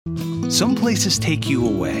Some places take you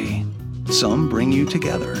away. Some bring you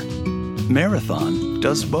together. Marathon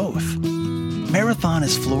does both. Marathon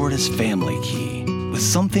is Florida's family key, with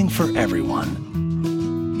something for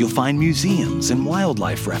everyone. You'll find museums and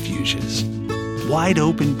wildlife refuges, wide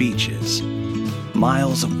open beaches,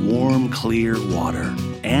 miles of warm, clear water,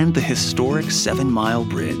 and the historic 7-mile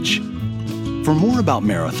bridge. For more about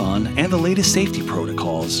Marathon and the latest safety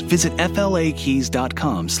protocols, visit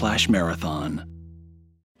flakeys.com/marathon.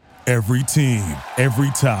 Every team,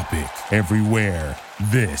 every topic, everywhere.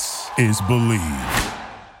 This is Believe.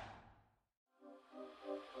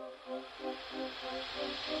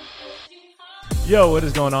 Yo, what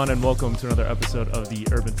is going on, and welcome to another episode of the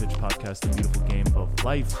Urban Pitch Podcast, the beautiful game of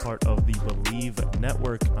life, part of the Believe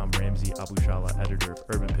Network. I'm Ramsey Abushala, editor of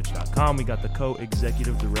UrbanPitch.com. We got the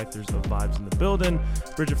co-executive directors of Vibes in the building,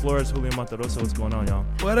 Bridget Flores, Julio Monterosa. What's going on, y'all?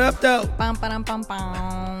 What up, though? Bum, ba-dum, bum,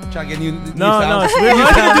 bum. Try getting you No, we're not going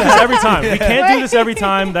to do this every time. We can't do this every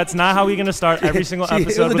time. That's not how we're going to start every single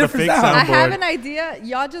episode with a fake soundboard. I have an idea.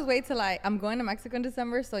 Y'all just wait till I'm going to Mexico in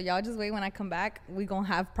December, so y'all just wait when I come back. We going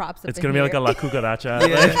to have props up It's going to be like a La Cucaracha.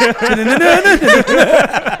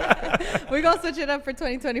 We're going to switch it up for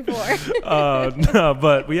 2024. No,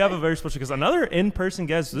 but we have a very special guest, another in-person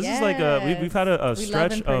guest. This is like we've had a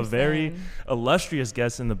stretch of very illustrious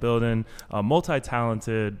guests in the building,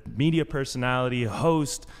 multi-talented media personality,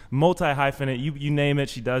 host, multi-hyphenate, you name it,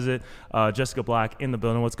 she does it. Jessica Black in the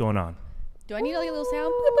building. What's going on? Do I need like a little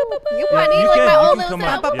sound? You I need can, like my you old can little come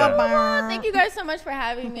sound. up, yeah. Thank you guys so much for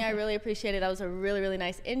having me. I really appreciate it. That was a really, really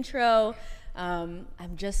nice intro. I'm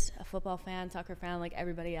just a football fan, soccer fan, like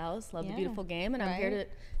everybody else. Love the beautiful game, and I'm here to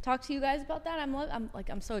talk to you guys about that.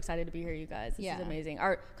 I'm so excited to be here, you guys. This is amazing.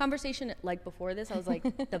 Our conversation, like before this, I was like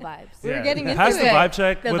the vibes. We were getting into Pass it. the vibe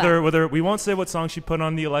check. The Whether we won't say what song she put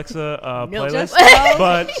on the Alexa playlist,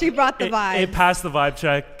 but She brought the vibe. It passed the vibe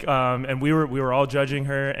check, and we were all judging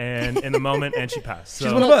her, and in the moment, and she passed. So.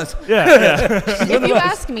 She's one of us. Yeah. If you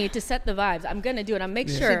ask me to set the vibes, I'm gonna do it. I'll make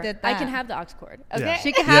sure did I that. can have the aux cord. Okay, Yeah.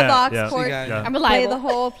 She can have the aux cord. Yeah. I'm Play reliable. the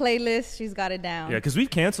whole playlist. She's got it down. Yeah, because we've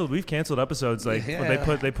canceled episodes. Like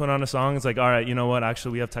they put on a song. It's like, all right, you know what?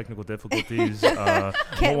 Actually, we have technical difficulties. One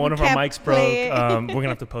of our mics broke. We're gonna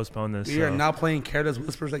have to postpone this. We are now playing Careless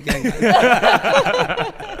Whispers again.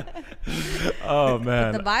 Oh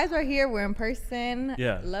man. The vibes are here. We're in person.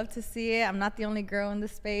 Yeah. Love to see it. I'm not the only girl in the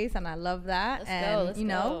space, and I love that. Let's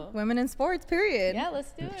go. Women in sports, period. Yeah,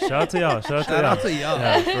 let's do it. Shout out to y'all. Shout out to y'all.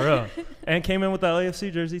 Yeah, for real. And came in with that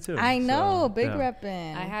LAFC jersey too. I know. So, big yeah.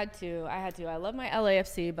 repping. I had to. I love my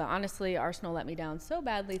LAFC, but honestly, Arsenal let me down so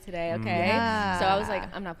badly today. Okay, Yeah. so I was like,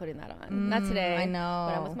 I'm not putting that on. Not today. I know.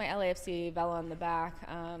 But I'm with my LAFC, Vela on the back.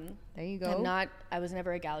 There you go. I was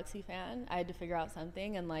never a Galaxy fan. I had to figure out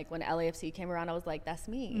something, and like when LAFC came around, I was like, that's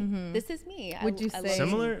me. This is me. Would you say-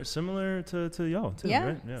 Similar to y'all too, Yeah,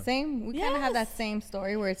 right? Yeah. same. We kind of have that same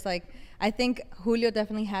story where it's like, I think Julio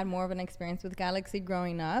definitely had more of an experience with Galaxy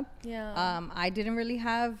growing up. Yeah. I didn't really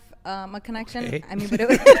have a connection. Okay. I mean, but it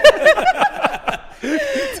was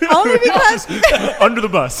only because Under the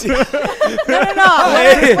bus.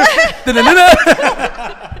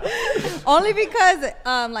 only because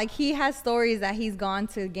like he has stories that he's gone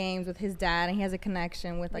to games with his dad, and he has a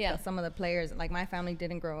connection with like some of the players. Like my family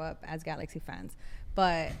didn't grow up as Galaxy fans,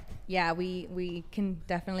 but yeah, we can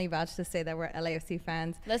definitely vouch to say that we're LAFC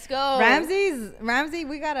fans. Let's go. Ramsey,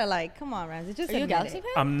 we gotta come on, Ramsey. Just Are you a admit Galaxy it.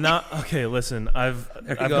 fan? I'm not. Okay, listen. I've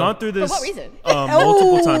go. gone through this. For what reason?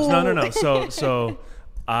 Multiple times. No. So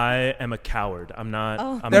I am a coward. I'm not.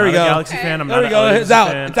 I'm There not we a go. Galaxy fan. I'm There not we go. a LAFC It's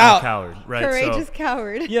out. fan. It's I'm out. a coward. Right. Courageous So,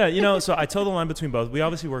 coward. yeah, so I toe the line between both. We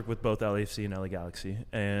obviously work with both LAFC and LA Galaxy,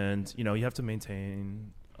 and you have to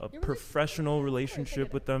maintain a professional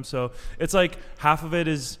relationship with them. So it's like half of it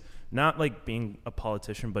is not like being a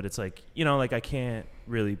politician, but it's like like I can't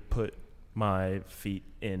really put my feet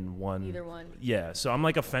in Either one. Yeah, so I'm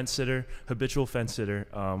like a habitual fence sitter,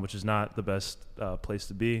 which is not the best place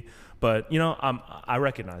to be. But I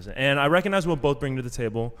recognize it, and I recognize what both bring to the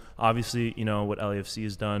table. Obviously, what LAFC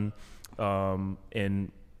has done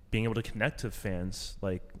in being able to connect to fans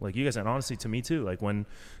like you guys, and honestly to me too. Like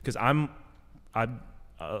because I'm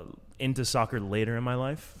into soccer later in my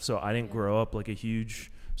life, so I didn't grow up like a huge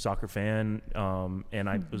soccer fan, and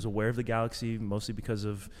I was aware of the Galaxy mostly because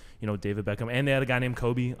of David Beckham, and they had a guy named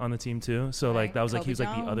Kobe on the team too. So like that was like he was like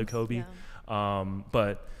the other Kobe. Yeah.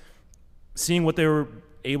 But seeing what they were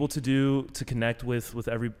able to do to connect with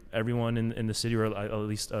everyone in the city, or at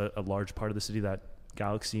least a large part of the city that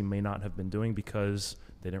Galaxy may not have been doing because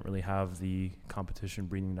they didn't really have the competition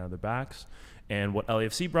breathing down their backs, and what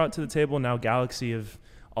LAFC brought to the table, now Galaxy have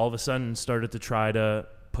all of a sudden started to try to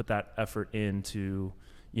put that effort into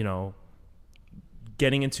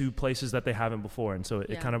getting into places that they haven't before, and so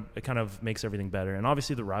it kind of makes everything better. And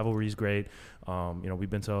obviously the rivalry is great. We've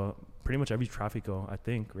been to pretty much every Tráfico, I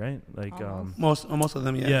think, right? Like most of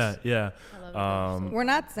them, yes. Yeah. We're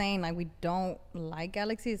not saying like we don't like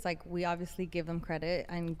Galaxy. It's like we obviously give them credit,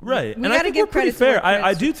 and right. We and I think we're pretty fair.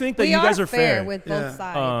 I do think that you guys are fair with both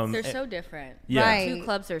sides. They're so different. Yeah. Right. Two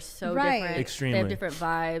clubs are so different. Extremely. They have different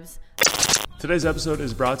vibes. Today's episode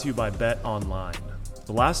is brought to you by Bet Online.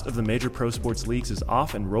 The last of the major pro sports leagues is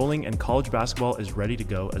off and rolling, and college basketball is ready to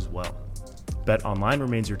go as well. Bet Online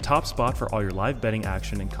remains your top spot for all your live betting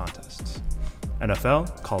action and contests.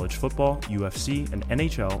 NFL, college football, UFC, and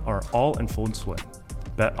NHL are all in full swing.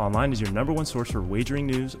 Bet Online is your number one source for wagering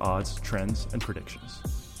news, odds, trends, and predictions.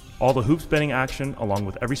 All the hoops betting action, along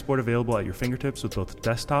with every sport available at your fingertips with both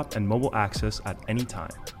desktop and mobile access at any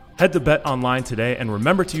time. Head to Bet Online today and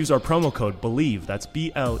remember to use our promo code BELIEVE, that's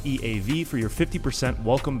BLEAV, for your 50%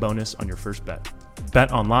 welcome bonus on your first bet.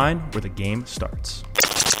 Bet Online, where the game starts.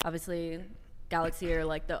 Obviously, Galaxy are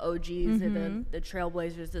like the OGs, the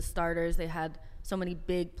trailblazers, the starters. They had so many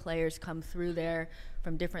big players come through there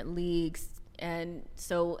from different leagues. And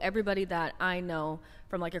so everybody that I know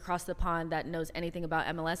from like across the pond that knows anything about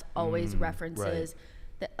MLS always references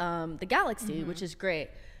the Galaxy, which is great.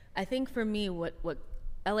 I think for me, what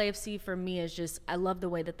LAFC for me is just, I love the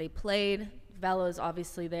way that they played. Velo's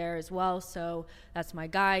obviously there as well, so that's my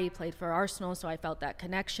guy. He played for Arsenal, so I felt that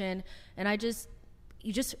connection. And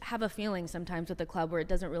you just have a feeling sometimes with the club where it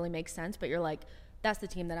doesn't really make sense, but you're like, that's the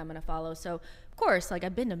team that I'm going to follow. So, of course, like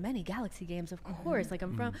I've been to many Galaxy games, of course. Like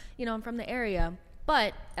I'm from the area,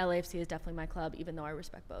 but LAFC is definitely my club, even though I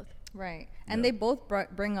respect both. Right. And they both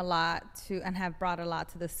bring a lot to, and have brought a lot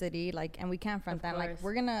to the city, like, and we can't front that. Like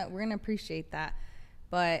we're going to appreciate that.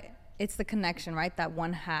 But it's the connection, right, that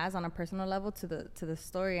one has on a personal level to the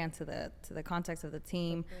story and to the context of the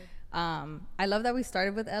team. I love that we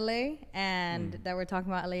started with LA and that we're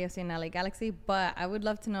talking about LAFC and LA Galaxy, but I would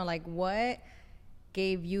love to know, like, what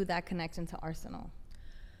gave you that connection to Arsenal?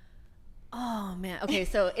 Oh man, okay,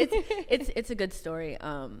 so it's a good story.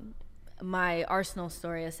 My Arsenal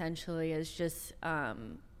story essentially is just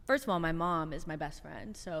first of all, my mom is my best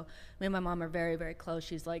friend, so me and my mom are very, very close.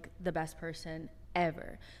 She's like the best person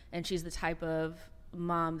ever, and she's the type of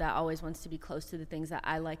mom that always wants to be close to the things that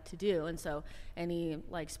I like to do. And so any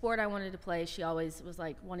like sport I wanted to play, she always was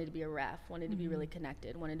like wanted to be a ref, wanted to be really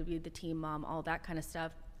connected, wanted to be the team mom, all that kind of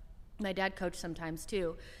stuff. My dad coached sometimes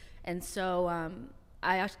too, and so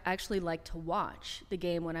I actually liked to watch the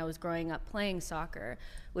game when I was growing up playing soccer,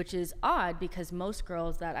 which is odd because most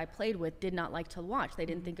girls that I played with did not like to watch. They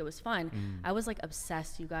didn't think it was fun. I was like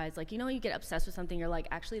obsessed, you guys. Like, you know, you get obsessed with something, you're like,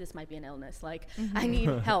 actually, this might be an illness. Like, I need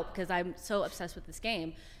help because I'm so obsessed with this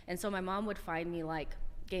game. And so my mom would find me like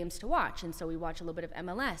games to watch. And so we watch a little bit of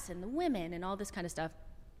MLS and the women and all this kind of stuff.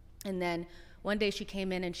 And then one day she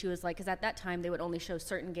came in and she was like, because at that time they would only show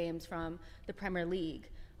certain games from the Premier League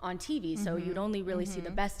on TV, so you'd only really see the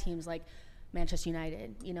best teams like Manchester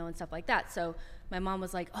United, you know, and stuff like that. So my mom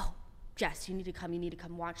was like, oh, Jess, you need to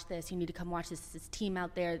come watch this. You need to come watch this team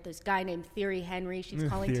out there. This guy named Thierry Henry. She's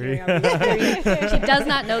calling Thierry Henry. She does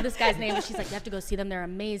not know this guy's name, but she's like, you have to go see them. They're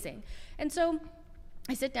amazing. And so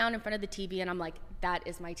I sit down in front of the TV and I'm like, that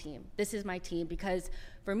is my team. This is my team, because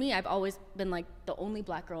for me, I've always been like the only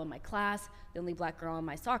black girl in my class, the only black girl on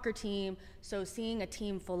my soccer team. So seeing a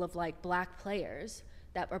team full of like black players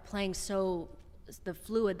that are playing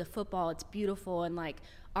the football, it's beautiful, and like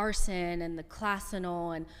Arsene and the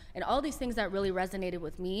Clasinol and all these things that really resonated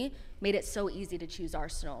with me made it so easy to choose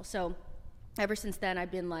Arsenal. So ever since then,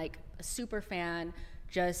 I've been like a super fan,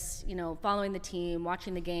 just, you know, following the team,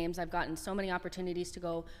 watching the games. I've gotten so many opportunities to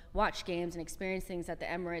go watch games and experience things at the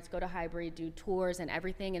Emirates, go to Highbury, do tours and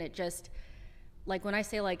everything, and it just, like when I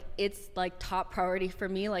say like it's like top priority for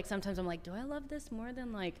me, like sometimes I'm like, do I love this more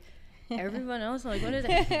than like everyone else? Like, what is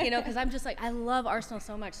it? You know, because I'm just like, I love Arsenal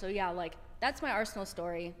so much. So yeah, like that's my Arsenal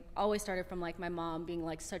story. Always started from like my mom being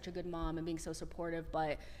like such a good mom and being so supportive,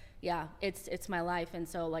 but yeah, it's my life. And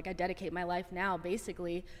so like I dedicate my life now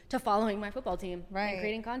basically to following my football team and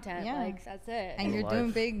creating content. Yeah. Like that's it. And you're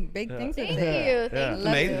doing big things with Thank it. you. Thank you.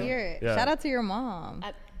 Love to hear it. Yeah. Shout out to your mom.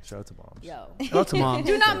 Shout out to moms. Yo. Shout out to moms.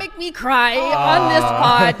 Do not make me cry on this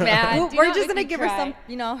pod, man. Do We're not just make gonna me give cry. her some,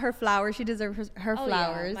 you know, her flowers. She deserves her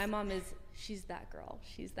flowers. Yeah. My mom is, she's that girl.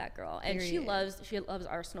 She's that girl. And she loves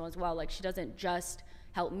Arsenal as well. Like she doesn't just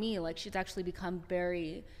help me. Like she's actually become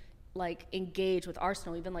very like engage with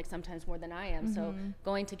Arsenal, even like sometimes more than I am. So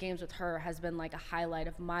going to games with her has been like a highlight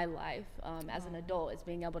of my life as an adult, is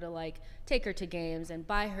being able to like take her to games and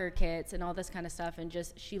buy her kits and all this kind of stuff, and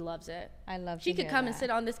just she loves it. I love. She could come and sit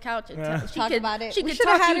on this couch and talk about it. She could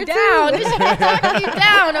talk you down. She could talk you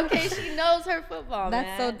down. Okay, she knows her football.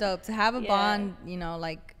 That's so dope to have a bond. You know,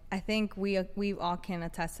 like I think we all can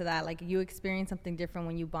attest to that. Like you experience something different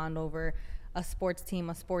when you bond over a sports team,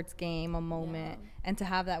 a sports game, a moment, and to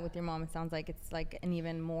have that with your mom, it sounds like it's like an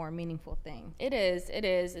even more meaningful thing. It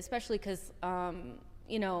is, especially because,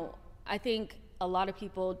 you know, I think a lot of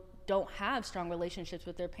people don't have strong relationships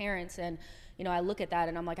with their parents, and, you know, I look at that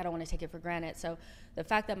and I'm like, I don't want to take it for granted. So the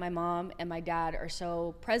fact that my mom and my dad are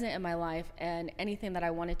so present in my life, and anything that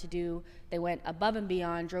I wanted to do, they went above and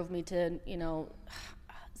beyond, drove me to, you know,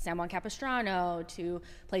 San Juan Capistrano, to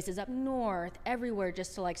places up north, everywhere,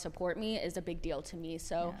 just to like support me, is a big deal to me.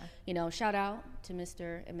 So, you know, shout out to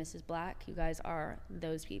Mr. and Mrs. Black. You guys are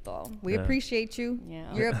those people. We appreciate you.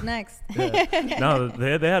 Yeah. You're up next. No,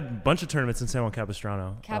 they had a bunch of tournaments in San Juan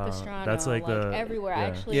Capistrano. Capistrano, that's like everywhere. I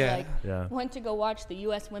actually went to go watch the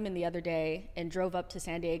U.S. women the other day and drove up to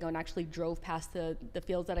San Diego and actually drove past the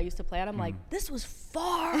fields that I used to play at. I'm like, this was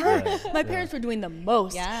far. My parents were doing the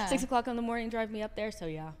most. 6 o'clock in the morning, drive me up there. So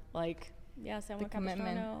San Juan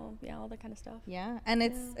Capistrano, all that kind of stuff. Yeah, and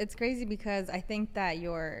it's crazy because I think that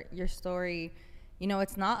your story, you know,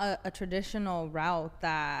 it's not a traditional route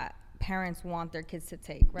that parents want their kids to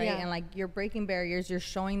take, right? And like you're breaking barriers, you're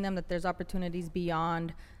showing them that there's opportunities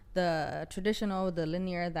beyond the traditional, the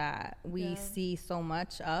linear that we see so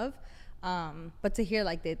much of. But to hear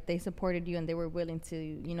like they supported you and they were willing to,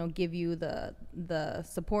 you know, give you the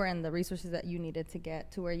support and the resources that you needed to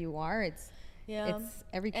get to where you are, it's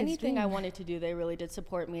every kid's anything dream. I wanted to do, they really did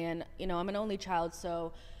support me. And, you know, I'm an only child,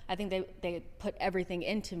 so I think they put everything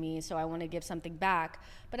into me, so I want to give something back.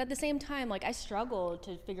 But at the same time, like, I struggled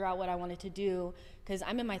to figure out what I wanted to do, because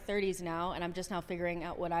I'm in my 30s now, and I'm just now figuring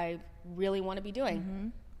out what I really want to be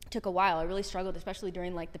doing. It took a while. I really struggled, especially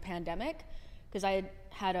during, like, the pandemic, because I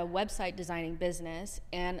had a website designing business,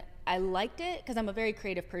 and I liked it because I'm a very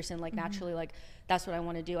creative person, like, naturally, like, that's what I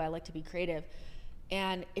want to do. I like to be creative.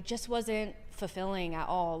 And it just wasn't fulfilling at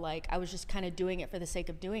all. Like, I was just kind of doing it for the sake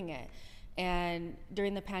of doing it. And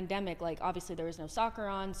during the pandemic, like, obviously there was no soccer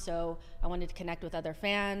on, so I wanted to connect with other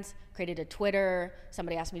fans, created a Twitter.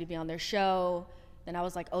 Somebody asked me to be on their show. Then I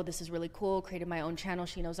was like, oh, this is really cool. Created my own channel,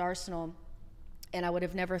 She Knows Arsenal. And I would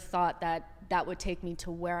have never thought that that would take me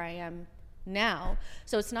to where I am now.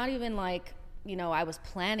 So it's not even like, you know, I was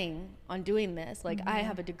planning on doing this. Like, I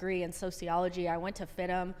have a degree in sociology. I went to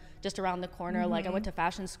FITM, just around the corner. Like, I went to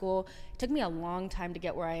fashion school. It took me a long time to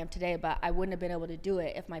get where I am today, but I wouldn't have been able to do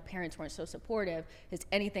it if my parents weren't so supportive. Because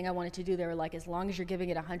anything I wanted to do, they were like, as long as you're giving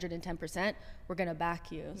it 110%, we're going to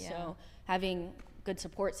back you. So having good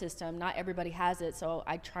support system, not everybody has it. So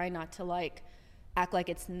I try not to, like, act like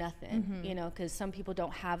it's nothing, you know, because some people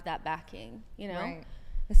don't have that backing, you know? Right.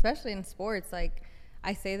 Especially in sports. Like,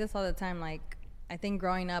 I say this all the time, like, I think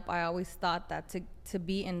growing up, I always thought that to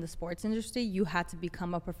be in the sports industry, you had to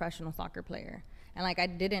become a professional soccer player. And, like, I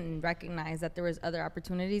didn't recognize that there was other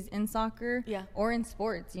opportunities in soccer or in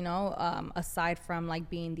sports, you know, aside from, like,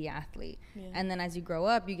 being the athlete. And then as you grow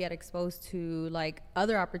up, you get exposed to, like,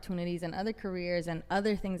 other opportunities and other careers and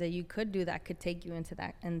other things that you could do that could take you into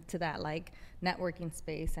that like, networking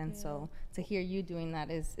space. And so to hear you doing that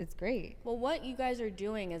it's great. Well, what you guys are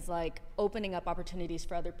doing is, like, opening up opportunities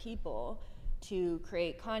for other people to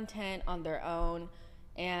create content on their own.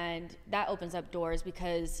 And that opens up doors,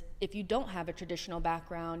 because if you don't have a traditional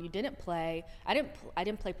background, you didn't play, I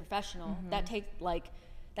didn't play professional,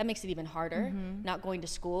 that makes it even harder. Not going to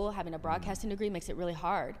school, having a broadcasting degree makes it really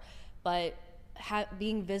hard. But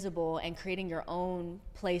being visible and creating your own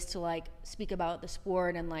place to, like, speak about the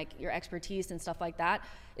sport and, like, your expertise and stuff like that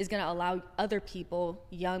is going to allow other people,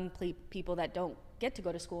 young people that don't get to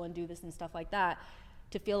go to school and do this and stuff like that,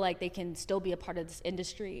 to feel like they can still be a part of this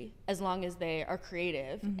industry as long as they are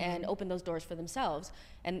creative and open those doors for themselves.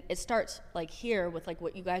 And it starts, like, here with, like,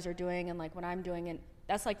 what you guys are doing and, like, what I'm doing. And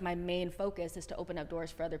that's, like, my main focus, is to open up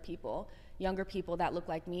doors for other people, younger people that look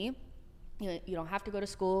like me. You know, you don't have to go to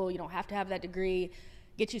school. You don't have to have that degree.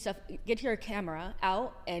 Get your camera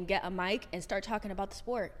out and get a mic and start talking about the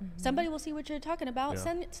sport. Somebody will see what you're talking about.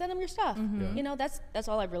 Send them your stuff. You know, that's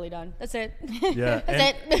all I've really done. That's it. Yeah,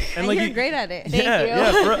 that's it. And like, you're great at it.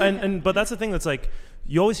 Thank you. But that's the thing that's, like,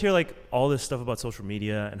 you always hear, like, all this stuff about social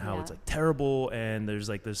media and how it's, like, terrible, and there's,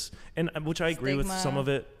 like, this, and which I agree with some of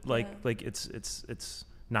it. Like it's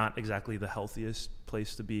not exactly the healthiest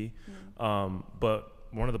place to be. But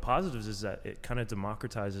one of the positives is that it kind of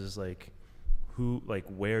democratizes, like,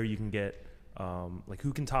 where you can get,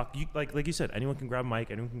 who can talk. Like you said, anyone can grab a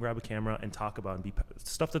mic, anyone can grab a camera and talk about and be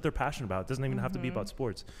stuff that they're passionate about. It doesn't even have to be about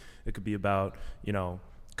sports. It could be about,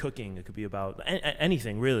 cooking. It could be about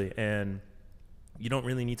anything really. And you don't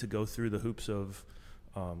really need to go through the hoops of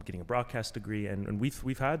getting a broadcast degree. And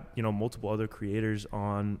we've had, multiple other creators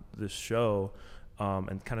on this show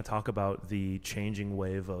and kind of talk about the changing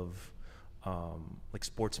wave of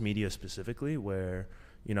sports media specifically, where,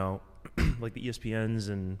 like the ESPNs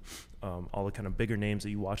and all the kind of bigger names that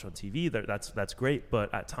you watch on TV, that's great.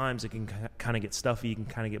 But at times it can kind of get stuffy, it can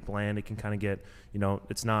kind of get bland, it can kind of get,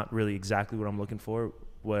 it's not really exactly what I'm looking for.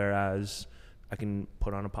 Whereas I can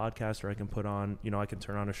put on a podcast, or I can put on, I can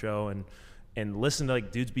turn on a show and listen to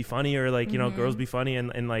dudes be funny, or girls be funny,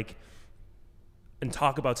 and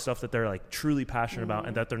talk about stuff that they're truly passionate about,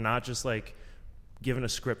 and that they're not just given a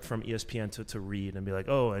script from ESPN to read and be like,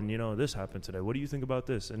 oh, and this happened today. What do you think about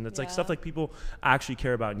this? And it's stuff people actually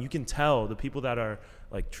care about. And you can tell the people that are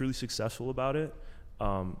truly successful about it,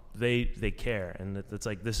 they care. And it's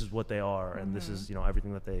this is what they are. And this is,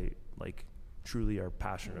 everything that they truly are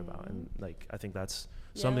passionate about. And I think that's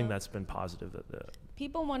something that's been positive.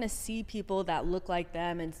 People want to see people that look like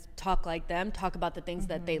them and talk like them, talk about the things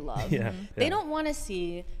that they love. They don't want to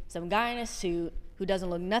see some guy in a suit who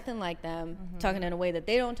doesn't look nothing like them, talking in a way that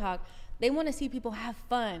they don't talk. They want to see people have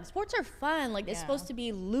fun. Sports are fun. It's supposed to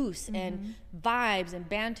be loose and vibes and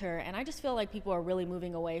banter. And I just feel like people are really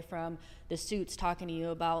moving away from the suits talking to you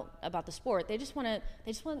about the sport. They just want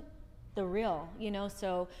the real,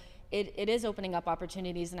 So it is opening up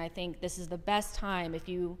opportunities. And I think this is the best time if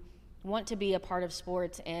you want to be a part of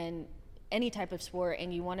sports and any type of sport,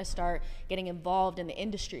 and you want to start getting involved in the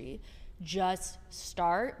industry. Just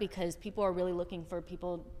start, because people are really looking for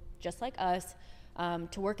people just like us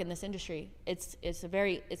to work in this industry. It's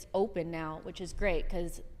open now, which is great,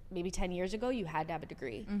 because maybe 10 years ago you had to have a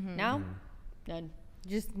degree. Now, none.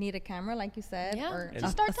 You just need a camera, like you said, or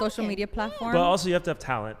just a social media platform. But also you have to have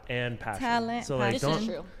talent and passion. So this is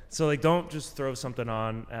true. So don't just throw something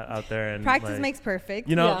on out there and practice makes perfect.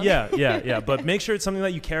 But make sure it's something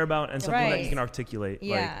that you care about and something that you can articulate.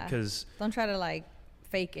 Yeah. Because don't try to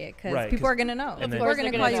fake it, because people are gonna know. People are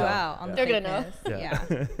gonna call you out on the fakeness. They're gonna know.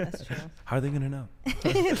 Yeah, that's true. How are they gonna know?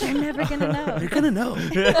 They're never gonna know. They're gonna know.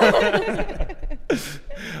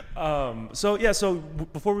 So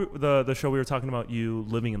before the show, we were talking about you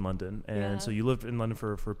living in London, and so you lived in London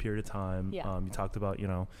for a period of time. You talked about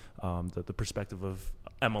the perspective of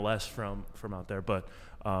MLS from out there, but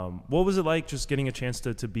what was it like just getting a chance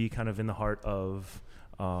to be kind of in the heart of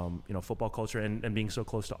football culture and being so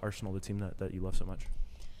close to Arsenal, the team that you love so much?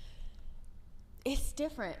 It's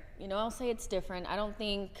different. I'll say it's different. I don't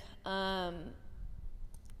think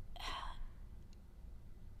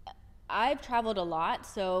I've traveled a lot,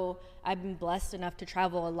 so I've been blessed enough to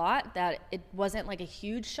travel a lot that it wasn't a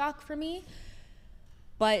huge shock for me.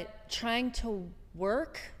 But trying to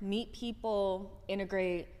work, meet people,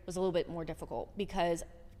 integrate was a little bit more difficult, because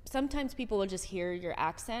sometimes people will just hear your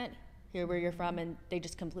accent, hear where you're from, and they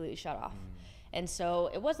just completely shut off. And so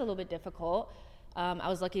it was a little bit difficult. I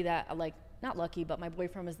was lucky that, not lucky, but my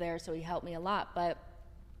boyfriend was there, so he helped me a lot. But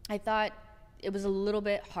I thought it was a little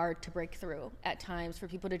bit hard to break through at times, for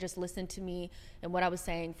people to just listen to me and what I was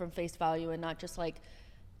saying from face value, and not just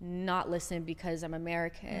not listen because I'm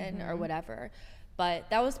American or whatever. But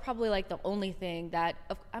that was probably the only thing that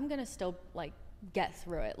I'm gonna still get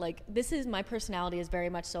through it. This is my personality, is very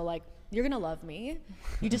much so you're gonna love me,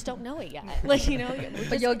 you just don't know it yet. But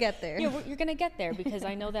you'll get there. You're gonna get there, because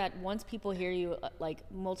I know that once people hear you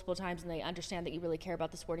multiple times and they understand that you really care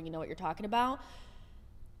about the sport and you know what you're talking about,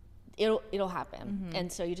 it'll happen.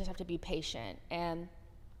 And so you just have to be patient, and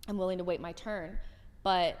I'm willing to wait my turn.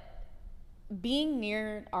 But being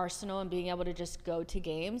near Arsenal and being able to just go to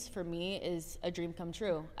games, for me, is a dream come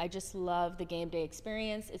true. I just love the game day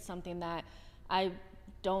experience. It's something that I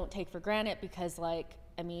don't take for granted, because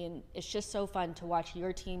it's just so fun to watch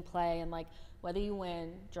your team play, and whether you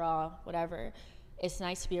win, draw, whatever, it's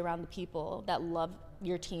nice to be around the people that love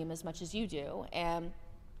your team as much as you do. And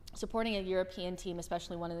supporting a European team,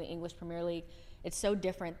 especially one in the English Premier League, it's so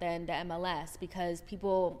different than the MLS, because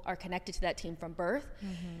people are connected to that team from birth.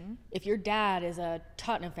 If your dad is a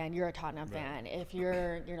Tottenham fan, you're a Tottenham fan. If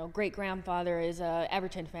your great grandfather is a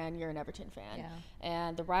Everton fan, you're an Everton fan.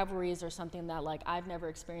 And the rivalries are something that I've never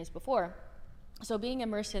experienced before. So being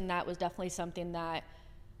immersed in that was definitely something that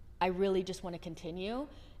I really just want to continue.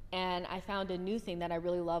 And I found a new thing that I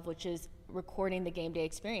really love, which is recording the game day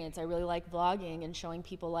experience. I really like vlogging and showing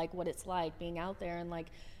people what it's like being out there, and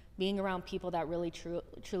being around people that really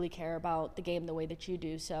truly care about the game the way that you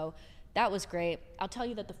do. So That was great. I'll tell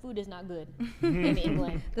you that the food is not good in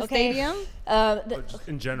England. The stadium? Just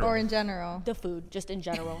in general. Or in general? The food, just in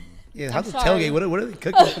general. Yeah, how's the sorry. tailgate? What are they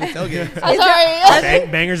cooking for the tailgate? I'm sorry.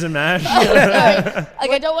 Bangers and mash.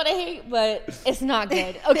 Like, I don't want to hate, but it's not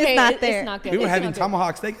good. Okay, It's not there. It's not good. We were It's having not good.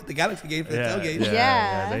 tomahawk steak at the Galaxy game for the tailgate.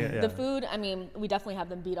 Yeah. The food, I mean, we definitely have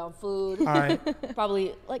them beat on food. All right.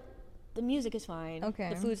 Probably, like, the music is fine. Okay.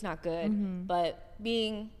 The food's not good. But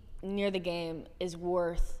being near the game is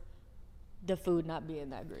worth the food not being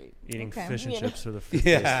that great. Eating Okay. fish and You know. chips for the fifth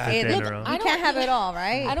Yeah. day in Look, a row. I You don't can't have eat- it all,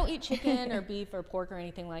 right? I don't eat chicken or beef or pork or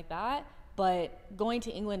anything like that. But going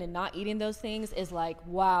to England and not eating those things is like,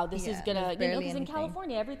 wow, this is Yeah, gonna, there's you know, barely because in anything.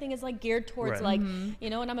 California everything is like geared towards Right. like, you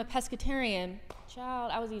know, and I'm a pescatarian.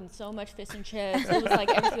 Child, I was eating so much fish and chips. It was like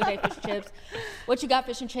every single day fish and chips. What you got,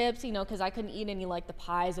 fish and chips? You know, because I couldn't eat any like the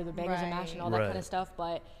pies or the bangers and mash and all that Right. kind of stuff.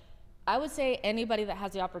 But I would say anybody that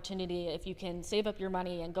has the opportunity, if you can save up your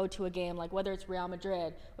money and go to a game, like whether it's Real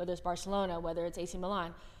Madrid, whether it's Barcelona, whether it's AC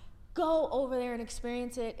Milan, go over there and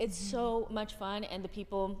experience it. It's so much fun, and the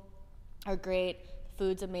people are great.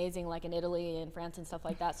 Food's amazing, like in Italy and France and stuff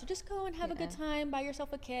like that. So just go and have a good time, buy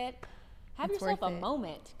yourself a kit, have It's yourself a worth it.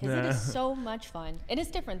 moment, because it is so much fun. And it's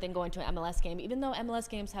different than going to an MLS game, even though MLS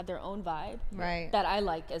games have their own vibe Right. that I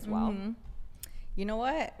like as well. You know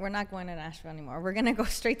what? We're not going to Nashville anymore. We're gonna go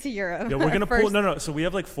straight to Europe. Yeah, we're gonna pull. First. No. So we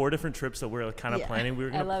have like 4 different trips that we're like kind of Yeah. planning. We're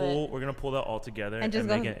gonna love pull. it. We're gonna pull that all together And and, just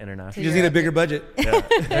make go it international. to You just need a bigger budget. Yeah.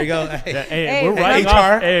 There you go. Yeah, Hey. hey, Hey, we're that- writing HR.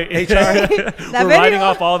 off. Hey, That we're writing video?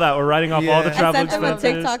 off all that. We're writing off all the Yeah. I travel sent them a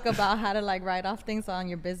expenses. TikTok about how to like write off things on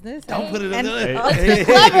your business. Don't put it And- on there. Hey.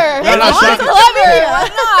 Clever. No, no, It's shout- clever. Why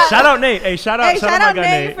not? Shout out Nate. Hey, shout out. Hey, shout out my guy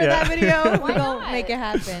Nate for Yeah. that video. Why We're gonna not? make it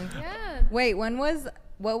happen. Yeah. Wait, when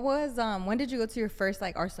did you go to your first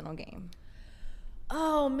like Arsenal game?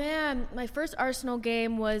 Oh man, my first Arsenal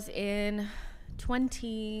game was in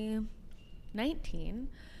 2019.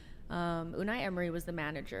 Unai Emery was the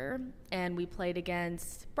manager, and we played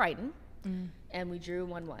against Brighton, and we drew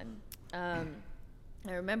 1-1.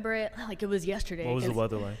 I remember it like it was yesterday. What was the 'cause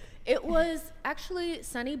weather like? It was actually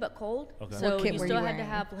sunny but cold, Okay. so What kit you were still you had to wearing?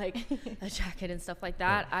 have like a jacket and stuff like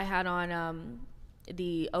that. I had on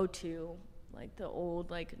the O2, like the old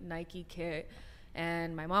like Nike kit,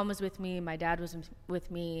 and my mom was with me, my dad was with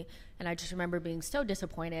me, and I just remember being so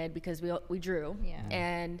disappointed because we drew, Yeah.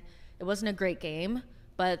 and it wasn't a great game,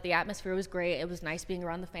 but the atmosphere was great. It was nice being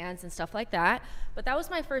around the fans and stuff like that. But that was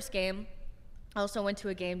my first game. I also went to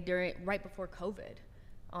a game right before COVID,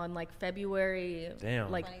 on like February, Damn.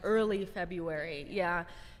 like early February, yeah.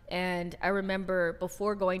 And I remember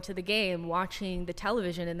before going to the game, watching the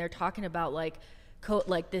television, and they're talking about like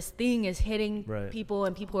this thing is hitting Right. people,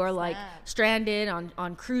 and people are like stranded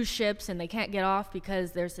on cruise ships, and they can't get off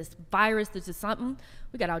because there's this virus, there's this something.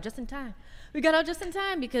 We got out just in time.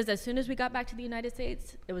 Because as soon as we got back to the United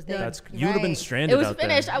States, it was done. You would have been Right. stranded. It was out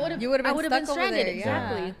finished. There. I would have. You would've been been stuck over stranded. there,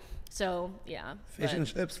 yeah. Exactly. So yeah. Fish and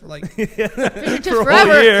chips for like Just For a whole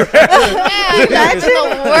forever. year. Man, that's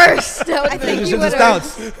the worst. That I would think fish you and would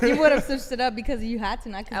stouts. have. You would have switched it up because you had to,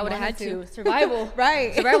 not because I you would have had wanted to. Survival.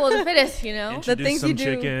 Right. Survival of the fittest, you know? Introduce things some you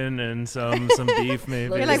do. chicken and some beef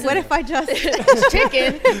maybe. You're like, what if I just? It's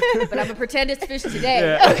chicken, but I'm going to pretend it's fish today.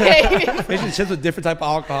 Yeah. Okay. fish and chips with different type of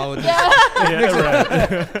alcohol. Yeah,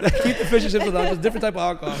 right. Keep the fish and chips without just different type of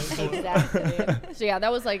alcohol. Exactly. So yeah, that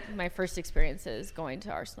was like my first experiences going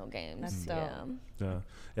to Arsenal games. That's dope. Yeah.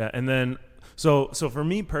 Yeah, and then so for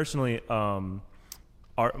me personally,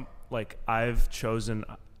 I've chosen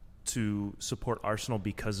to support Arsenal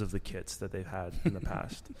because of the kits that they've had in the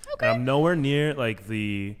past. Okay. And I'm nowhere near like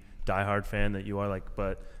the diehard fan that you are, like,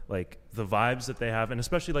 but like the vibes that they have, and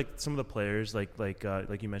especially like some of the players, like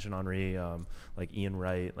you mentioned Henry, like Ian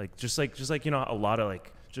Wright, like just like you know, a lot of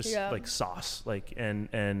like just like sauce, like and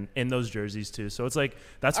in those jerseys too. So it's like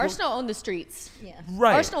that's Arsenal own the streets. Yeah.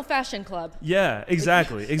 right. Arsenal Fashion Club. Yeah,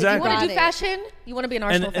 exactly. If you want to Got do it. fashion, you want to be an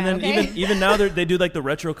Arsenal and fan, then okay? even now they do like the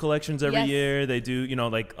retro collections every Yes. year. They do, you know,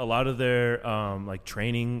 like a lot of their like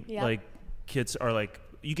training Yep. like kits are like,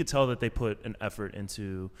 you could tell that they put an effort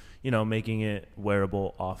into, you know, making it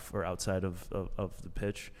wearable off or outside of the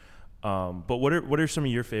pitch. But what are some of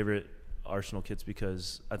your favorite Arsenal kits?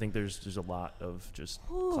 Because I think there's a lot of just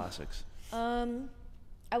classics.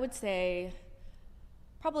 I would say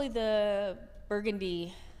probably the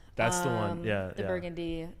burgundy. That's the one. Yeah, The yeah.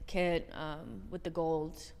 burgundy kit with the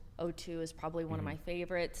gold O2 is probably one of Mm-hmm. my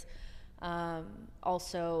favorites.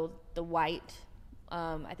 Also the white.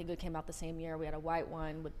 I think it came out the same year. We had a white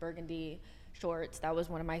one with burgundy shorts. That was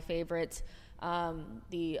one of my favorites.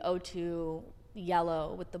 The O2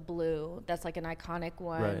 yellow with the blue. That's like an iconic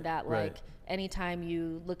one Right, that right. like anytime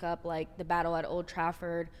you look up like the battle at Old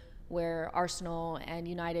Trafford where Arsenal and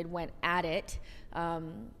United went at it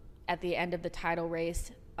at the end of the title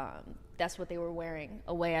race. That's what they were wearing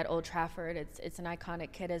away at Old Trafford. It's an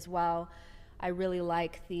iconic kit as well. I really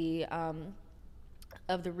like the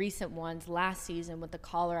of the recent ones last season with the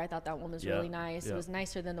collar. I thought that one was really nice. It was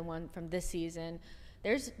nicer than the one from this season.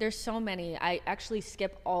 There's so many. I actually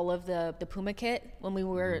skip all of the Puma kit when we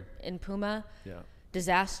were in Puma.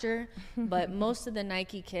 Disaster. But most of the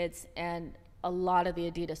Nike kits and a lot of the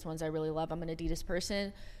Adidas ones I really love. I'm an Adidas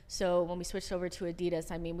person. So when we switched over to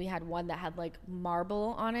Adidas, I mean, we had one that had like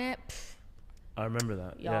marble on it. I remember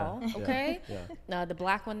that. Y'all, okay? The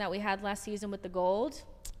black one that we had last season with the gold,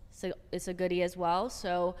 so it's a goodie as well.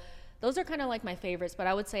 So those are kind of like my favorites, but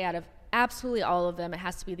I would say out of absolutely all of them, it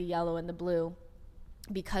has to be the yellow and the blue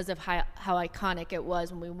because of how iconic it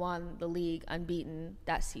was when we won the league unbeaten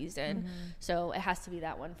that season. So it has to be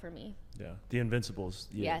that one for me. Yeah, the Invincibles.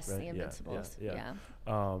 Yes, right? the Invincibles. Yeah.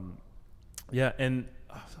 And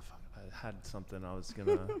I had something I was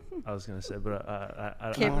gonna say, but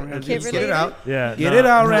I Get it out. Yeah, Get it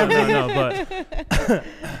out, Ramsey. No, but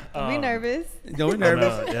Don't be nervous. Don't be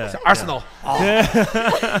nervous. Yeah. It's Arsenal.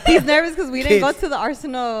 He's nervous because we didn't go to the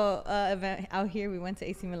Arsenal event out here. We went to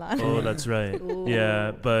AC Milan. Oh, that's right. Ooh.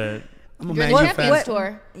 Yeah, but I'm a During Man the U fan. Champions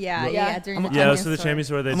Tour. Yeah. During the it was to the Champions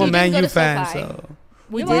Tour. I'm a Man didn't go U to fan, SoFi. so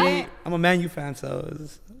We You did what? it. I'm a Man U fan, so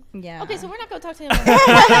it's, Yeah. Okay, so we're not going to talk to him.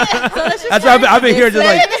 So let's just that's why I've been here just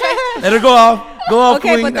like let her go off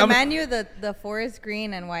Okay, clean. but the I'm- Man U, the forest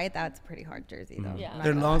green and white, that's a pretty hard jersey though. Yeah. I'm not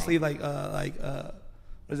They're gonna long lie. sleeve what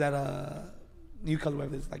is that new color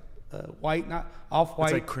whether it's like white, not off white.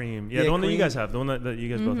 it's like cream. Yeah, the one that you cream. guys have, the one that you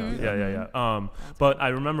guys both have. Yeah. But I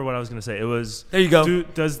remember what I was gonna say. It was There you go.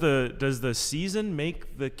 Does the season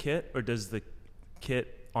make the kit, or does the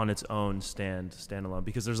kit on its own stand alone?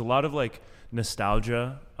 Because there's a lot of like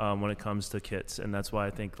nostalgia when it comes to kits, and that's why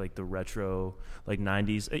I think like the retro like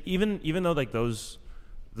 90s, even though like those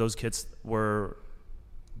kits were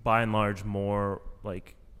by and large more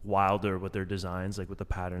like wilder with their designs, like with the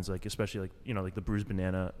patterns, like especially like like the bruised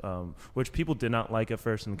banana, which people did not like at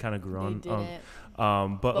first and kind of grew on.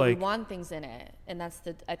 But we like want things in it, and I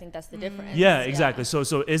think that's the difference. yeah, exactly. So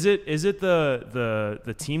is it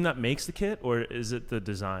the team that makes the kit, or is it the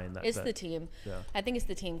design that It's the team. Yeah. I think it's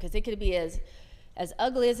the team because it could be as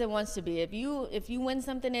ugly as it wants to be. If you win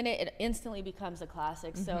something in it, it instantly becomes a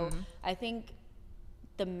classic. So I think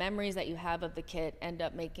the memories that you have of the kit end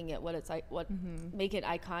up making it make it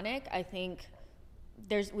iconic. I think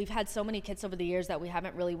we've had so many kits over the years that we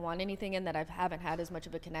haven't really won anything in that I haven't had as much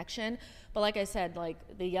of a connection. But like I said,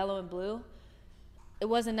 like the yellow and blue, it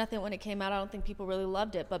wasn't nothing when it came out. I don't think people really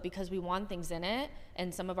loved it, but because we won things in it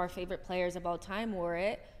and some of our favorite players of all time wore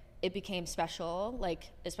it, it became special,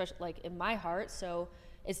 like especially like in my heart. So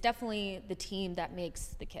it's definitely the team that makes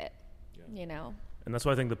the kit, And that's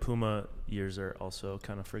why I think the Puma years are also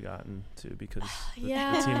kind of forgotten too, because the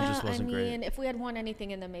Yeah, team just wasn't I mean, great. if we had won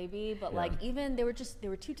anything in them, maybe, but like even they were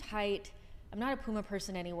too tight. I'm not a Puma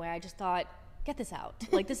person anyway. I just thought, get this out.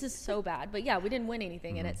 Like this is so bad. But yeah, we didn't win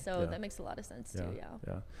anything in it, so that makes a lot of sense too.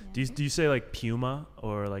 Yeah. Do you say like Puma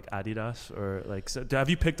or like Adidas or like? So, have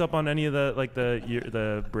you picked up on any of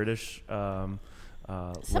the British Some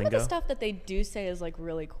lingo? of the stuff that they do say is like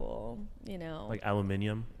really cool. Like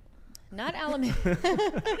aluminium. Not aluminium.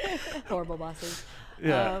 Horrible bosses.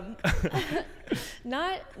 Yeah.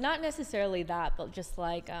 Not necessarily that, but just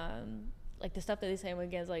like the stuff that they say when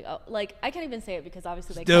games like I can't even say it because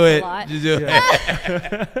obviously they Do cuss it. a lot. Just do it.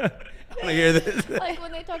 I want to hear this. Like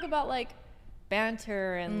when they talk about like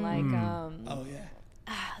banter and like Oh yeah.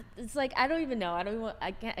 it's like I don't even know.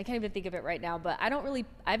 I can't even think of it right now, but I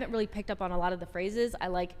haven't really picked up on a lot of the phrases. I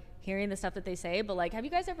like hearing the stuff that they say, but like have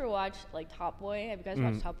you guys ever watched like Top Boy? Have you guys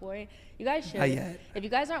watched Top Boy? You guys should. Not yet. If you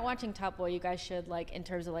guys aren't watching Top Boy, you guys should, like in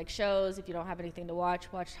terms of like shows, if you don't have anything to watch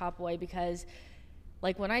Top Boy, because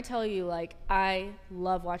like when I tell you like I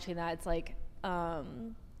love watching that, it's like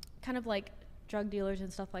kind of like drug dealers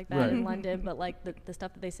and stuff like that Right. in London, but like the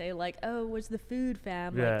stuff that they say like, oh, where's the food,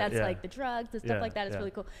 fam? Yeah, Like that's yeah. like the drugs, the stuff Yeah, like that. It's yeah.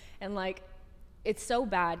 really cool. And like it's so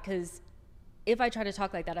bad because if I try to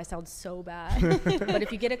talk like that, I sound so bad. But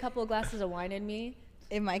if you get a couple of glasses of wine in me,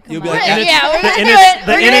 It might come You'll be out. like, we're The gonna do it.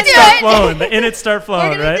 We're gonna innits do start it. flowing. The innits start flowing,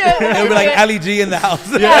 We're gonna right? do it. It'll be like Ali G in the house.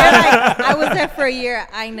 You're like, I was there for a year.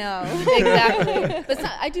 I know. Exactly. But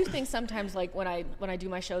I do think sometimes like when I do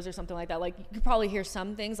my shows or something like that, like you could probably hear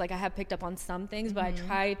some things, like I have picked up on some things, but I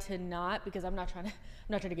try to not, because I'm not trying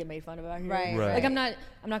to get made fun of out here. Right. Right. Like I'm not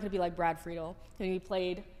gonna be like Brad Friedel, who he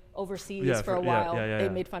played overseas for a while. They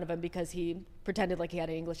made fun of him because he pretended like he had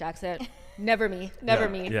an English accent. Never me.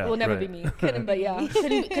 It will never be me. Couldn't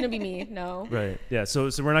be me. No. Right. Yeah. So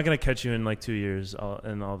we're not gonna catch you in like 2 years,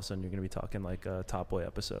 and all of a sudden you're gonna be talking like a Top Boy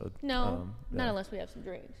episode. No, not unless we have some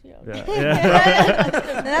drinks. You know.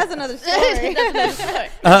 That's another story.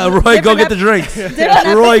 Roy, go get the drinks.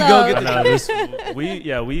 Roy, go get the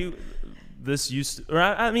drinks. This used to, or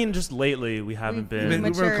I mean, just lately we haven't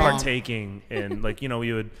been partaking in, like,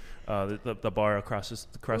 we would the bar across the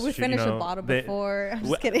street. We finished a bottle before. I'm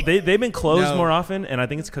just kidding. They've been closed more often, and I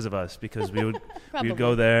think it's because of us, because we would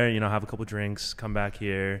go there, have a couple drinks, come back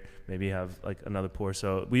here, maybe have like another pour.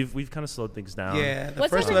 So we've kind of slowed things down. Yeah, the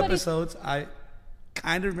first 2 episodes I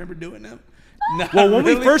kind of remember doing them. No, well, when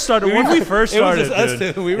we first started, it was just us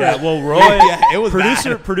two. Roy. It was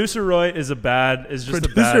producer Roy is just a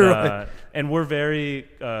bad, and we're very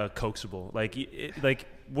coaxable. Like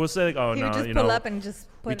we'll say like, oh, he would just pull up and just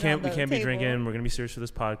put we can't be drinking. We're gonna be serious for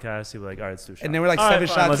this podcast. He'd be like, all right, let's do a shot. And then we're like 7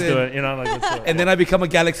 shots let's in. do it. Let's do it. And then I become a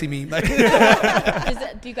Galaxy meme.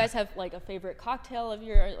 Do you guys have like a favorite cocktail of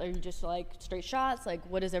your? Are you just like straight shots? Like,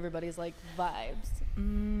 what is everybody's like vibes?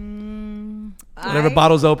 Whatever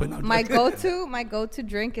bottle's open. My go-to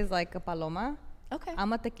drink is like a Paloma. Okay.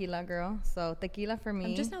 I'm a tequila girl, so tequila for me.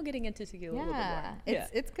 I'm just now getting into tequila a little bit more.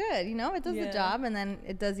 It's good. It does the job, and then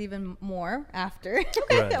it does even more after.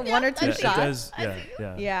 Right. 1 or 2 shots. It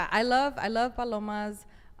does, Yeah, I love Palomas,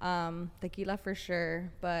 tequila for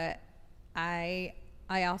sure, but I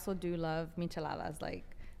also do love micheladas. Like,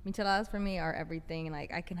 micheladas for me are everything.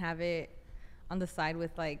 Like, I can have it on the side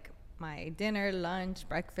with like my dinner, lunch,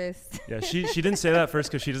 breakfast. Yeah, she didn't say that first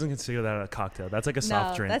because she doesn't consider that a cocktail. That's like a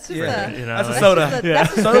soft drink. That's just that's a soda.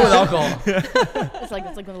 That's soda with alcohol. It's like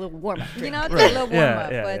a little warm up drink. It's a little warm up,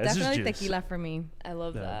 but definitely tequila for me. I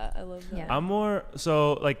love that. Yeah. I'm more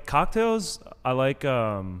so like cocktails. I like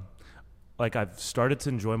I've started to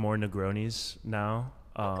enjoy more Negronis now,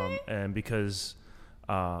 and because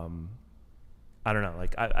I don't know,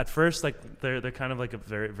 like at first like they're kind of like a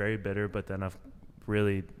very very bitter, but then I've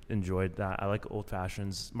really enjoyed that. I like old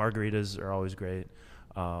fashions. Margaritas are always great,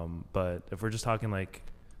 but if we're just talking like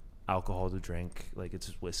alcohol to drink, like it's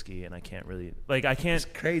just whiskey, and I can't. It's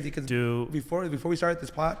crazy because before we started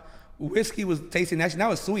this pot, whiskey was tasting nasty.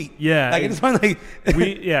 Now it's sweet. Yeah, like it's fun. Like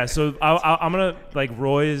So I'm gonna like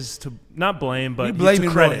Roy's to not blame, but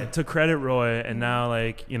to credit Roy, and now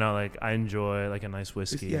like I enjoy like a nice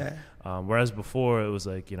whiskey. Yeah. Whereas before it was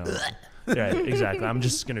like yeah, exactly. I'm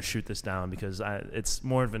just gonna shoot this down because it's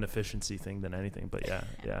more of an efficiency thing than anything. But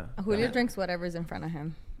yeah. Julio drinks whatever's in front of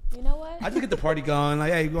him. You know what? I just get the party going.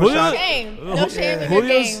 Like, hey, you want a shot? No shame in your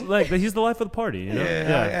game. Like he's the life of the party.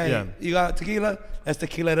 Yeah. You got tequila? Let's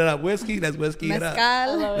tequila it up. Whiskey? Let's whiskey it up.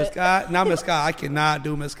 Mezcal. Now mezcal. I cannot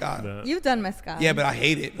do mezcal. No. You've done mezcal. Yeah, but I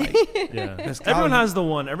hate it. Like, Everyone has the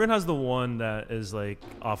one that is like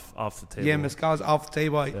off the table. Yeah, mezcal's off the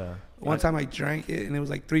table. Like, one time I drank it and it was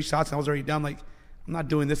like 3 shots and I was already done. Like, I'm not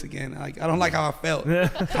doing this again. Like, I don't like how I felt.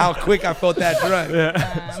 How quick I felt that drunk.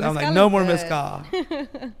 So I'm like, no more mezcal.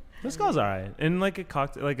 Mezcal's all right, and like a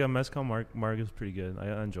cocktail, like a mezcal marg is pretty good.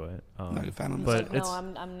 I enjoy it. I'm not a fan of but no,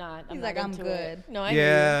 I'm not. He's like, I'm good. No, I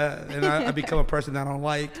and I become a person that I don't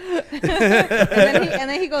like. and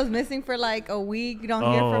then he goes missing for like a week. You don't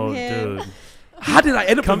hear from him. Dude. How did I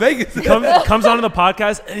end up in Vegas? Comes onto the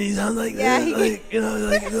podcast and he sounds like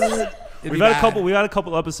We've had a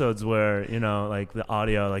couple episodes where like the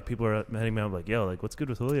audio, like people are hitting me up like, yo, like what's good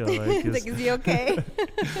with Julio? Like, is he okay?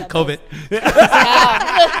 COVID.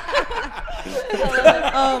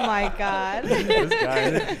 Oh my God. This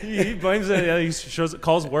guy, he blames it. He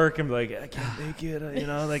calls work and be like, I can't make it.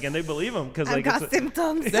 Like, and they believe him because like got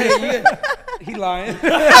symptoms. He lying.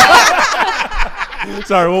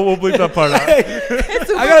 Sorry, we'll bleep that part out. I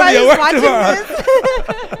gotta be at work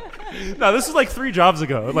tomorrow. No, this is like 3 jobs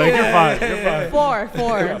ago. Like you're fine. You're fine.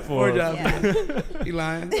 4 jobs. Yeah. You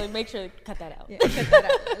lying? So make sure to cut that out. Yeah, cut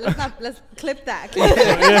that out. Let's clip that.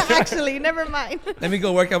 Actually, never mind. Let me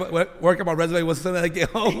go work up my resume. Once I get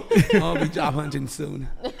home, I'll be job hunting soon.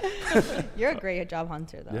 You're a great job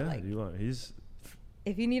hunter, though. Yeah, like, you are. He's.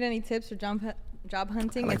 If you need any tips for job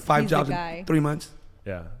hunting, like 5 jobs in 3 months.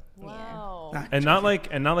 Yeah. Wow. Yeah. And not like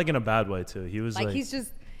in a bad way too. He was like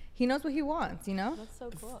he knows what he wants, That's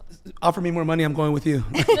so cool. Offer me more money, I'm going with you.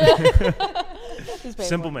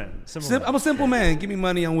 Simple man. I'm a simple man. Give me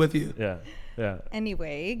money, I'm with you. Yeah.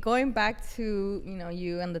 Anyway, going back to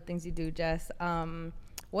you and the things you do, Jess.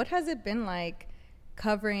 What has it been like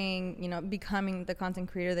covering, becoming the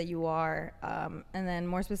content creator that you are, and then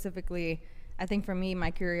more specifically, I think for me,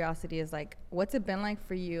 my curiosity is like, what's it been like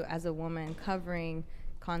for you as a woman covering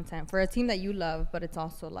content for a team that you love, but it's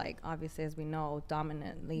also like, obviously, as we know,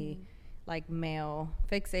 dominantly like male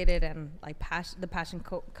fixated, and like the passion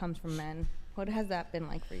comes from men. What has that been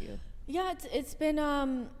like for you? Yeah, it's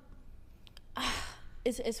been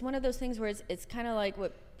it's one of those things where it's kind of like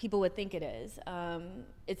what people would think it is.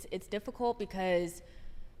 It's difficult because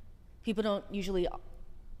people don't usually,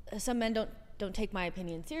 some men don't take my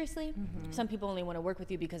opinion seriously. Some people only want to work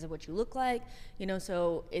with you because of what you look like,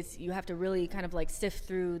 so you have to really kind of like sift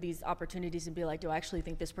through these opportunities and be like, do I actually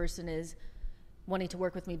think this person is wanting to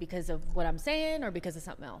work with me because of what I'm saying or because of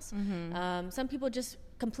something else? Some people just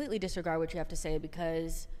completely disregard what you have to say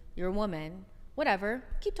because you're a woman. Whatever,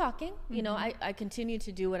 keep talking. I continue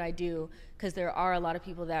to do what I do because there are a lot of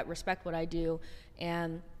people that respect what I do,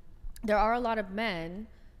 and there are a lot of men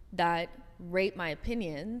that rate my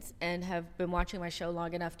opinions and have been watching my show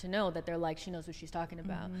long enough to know that they're like, she knows what she's talking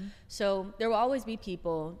about. So there will always be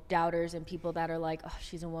people, doubters, and people that are like, oh,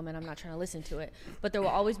 she's a woman, I'm not trying to listen to it. But there will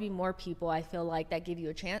always be more people, I feel like, that give you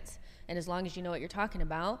a chance, and as long as you know what you're talking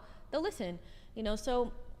about, they'll listen.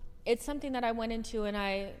 So it's something that I went into, and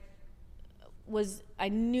I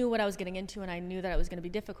knew what I was getting into, and I knew that it was going to be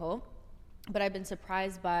difficult, but I've been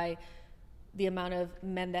surprised by the amount of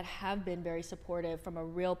men that have been very supportive from a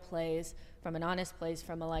real place, from an honest place,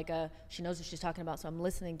 from she knows what she's talking about, so I'm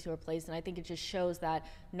listening to her place. And I think it just shows that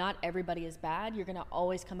not everybody is bad. You're going to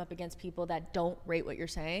always come up against people that don't rate what you're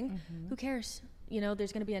saying. Who cares?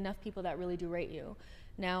 There's going to be enough people that really do rate you.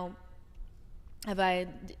 Now,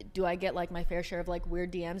 do I get like my fair share of like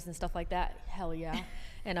weird DMs and stuff like that? Hell yeah.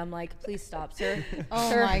 And I'm like, please stop, sir.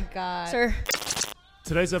 Oh my God. Sir.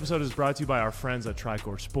 Today's episode is brought to you by our friends at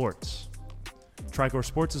Tricor Sports. Tricor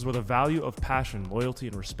Sports is where the value of passion, loyalty,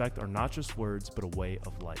 and respect are not just words, but a way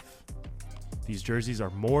of life. These jerseys are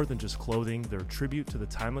more than just clothing. They're a tribute to the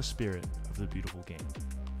timeless spirit of the beautiful game.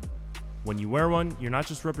 When you wear one, you're not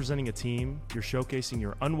just representing a team, you're showcasing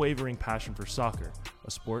your unwavering passion for soccer,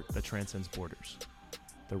 a sport that transcends borders.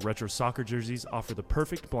 The retro soccer jerseys offer the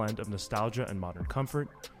perfect blend of nostalgia and modern comfort.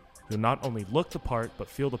 You'll not only look the part, but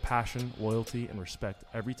feel the passion, loyalty, and respect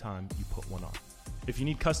every time you put one on. If you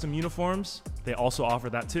need custom uniforms, they also offer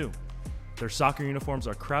that too. Their soccer uniforms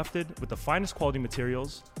are crafted with the finest quality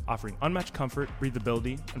materials, offering unmatched comfort,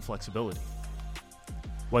 breathability, and flexibility.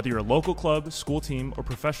 Whether you're a local club, school team, or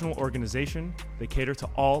professional organization, they cater to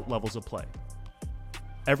all levels of play.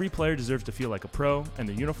 Every player deserves to feel like a pro, and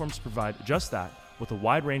their uniforms provide just that, with a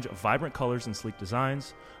wide range of vibrant colors and sleek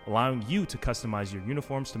designs, allowing you to customize your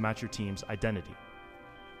uniforms to match your team's identity.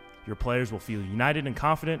 Your players will feel united and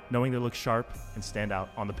confident, knowing they look sharp and stand out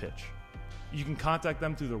on the pitch. You can contact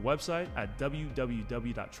them through their website at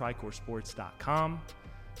www.tricorsports.com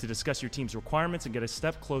to discuss your team's requirements and get a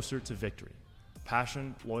step closer to victory.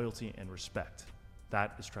 Passion, loyalty, and respect.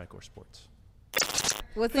 That is Tricor Sports.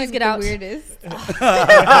 What's like the weirdest?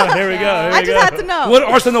 Here we go. I just had to know. What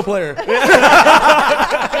Arsenal player?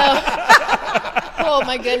 Oh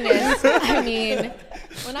my goodness. I mean,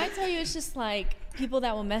 when I tell you, it's just like people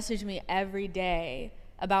that will message me every day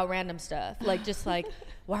about random stuff. Like, just like,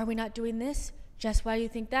 why are we not doing this? Jess, why do you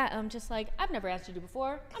think that? I'm just like, I've never answered you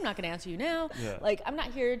before. I'm not going to answer you now. Yeah. Like, I'm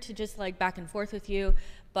not here to just like back and forth with you.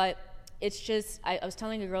 But it's just, I was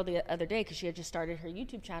telling a girl the other day, because she had just started her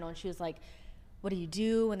YouTube channel, and she was like, what do you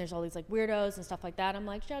do when there's all these like weirdos and stuff like that? I'm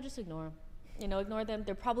like, yeah, just ignore them. Ignore them.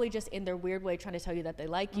 They're probably just in their weird way trying to tell you that they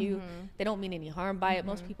like you. They don't mean any harm by it.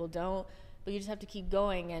 Most people don't. But you just have to keep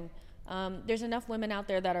going. And there's enough women out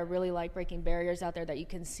there that are really like breaking barriers out there that you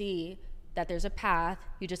can see that there's a path.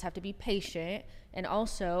 You just have to be patient, and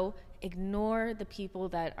also ignore the people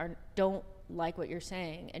that don't like what you're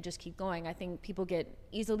saying, and just keep going. I think people get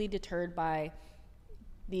easily deterred by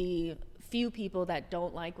the few people that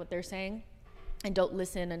don't like what they're saying and don't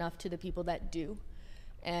listen enough to the people that do.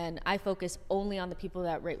 And I focus only on the people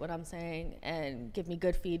that rate what I'm saying and give me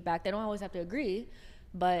good feedback. They don't always have to agree,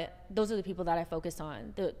 but those are the people that I focus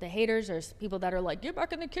on. The haters are people that are like, get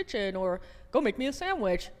back in the kitchen, or go make me a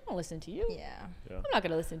sandwich. I don't listen to you. Yeah. I'm not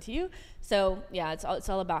going to listen to you. So yeah, it's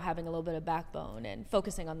all about having a little bit of backbone and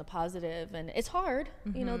focusing on the positive. And it's hard.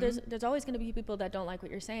 There's always going to be people that don't like what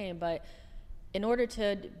you're saying, but in order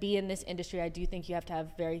to be in this industry, I do think you have to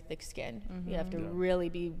have very thick skin. You have to really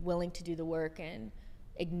be willing to do the work and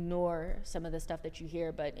ignore some of the stuff that you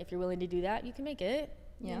hear. But if you're willing to do that, you can make it,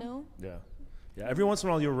 you know? Yeah. Every once in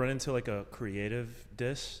a while you'll run into like a creative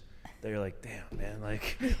diss that you're like, damn, man,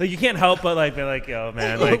 like you can't help but like be like, yo,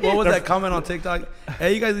 man, like what was that comment on TikTok?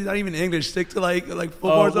 Hey, you guys are not even English. Stick to like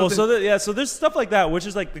football or something. Well, so there's stuff like that, which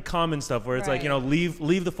is like the common stuff where it's like,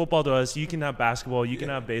 leave the football to us. You can have basketball, you can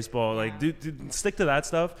have baseball, like dude, stick to that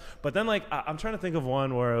stuff. But then like I'm trying to think of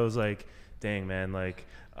one where it was like, dang, man, like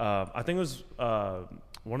I think it was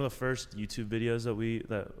one of the first YouTube videos that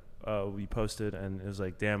we posted, and it was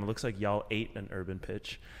like, damn, it looks like y'all ate an urban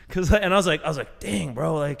pitch. And I was like, dang,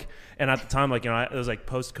 bro, like, and at the time, like, you know, it was like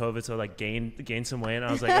post COVID, so like gained some weight, and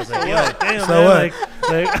I was like, yo, damn, so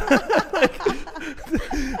man,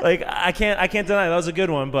 like I can't deny that was a good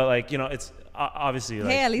one, but like, you know, it's obviously,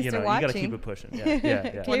 like, hey, at least you know, watching. you gotta keep it pushing.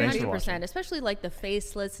 Yeah. 100%, especially like the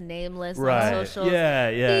faceless, nameless right. on socials.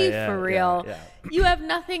 Yeah. For real. Yeah. You have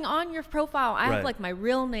nothing on your profile. I have like my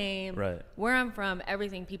real name, right, where I'm from,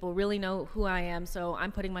 everything. People really know who I am, so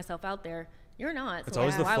I'm putting myself out there. You're not. It's so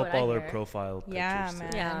always the why footballer profile pictures. Yeah,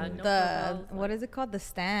 man. Yeah, no what is it called? The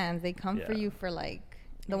stands. They come for you for like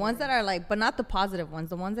the ones that are like, but not the positive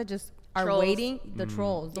ones. The ones that just are trolls. Waiting. The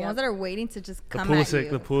trolls. The ones that are waiting to just come at you.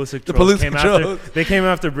 The Pulisic trolls came after. They came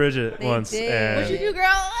after Bridget once. Did. And what'd you do,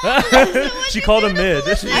 girl? She called him mid.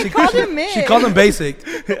 I called him mid. She called him basic.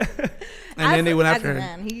 And then they went after her.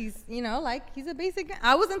 Man, he's, you know, like, he's a basic guy.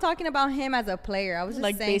 I wasn't talking about him as a player. I was just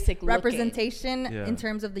like saying basic representation in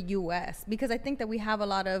terms of the U.S. Because I think that we have a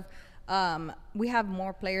lot of, we have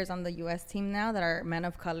more players on the U.S. team now that are men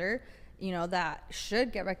of color, you know, that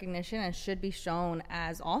should get recognition and should be shown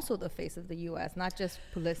as also the face of the U.S., not just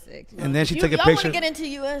Pulisic. And then she took a y'all picture. Want to get into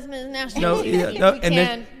U.S. men's national team?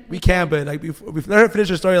 Then we can, but like before, let her finish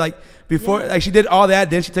her story. Like before, like she did all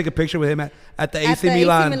that, then she took a picture with him at the AC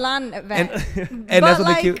Milan event. And that's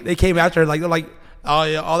what they came after her. Like they're like, oh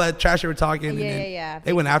yeah, all that trash they were talking. Yeah.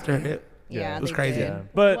 They went after her. It was crazy. Yeah.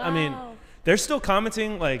 But I mean, they're still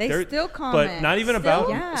commenting, like they're still comment, but not even still?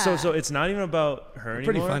 about. So it's not even about her anymore.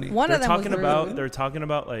 Pretty funny. One of them was rude. They're talking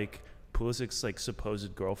about like Pulisic's like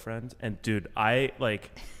supposed girlfriend, and dude, I like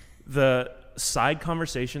the side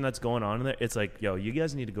conversation that's going on in there. It's like, yo, you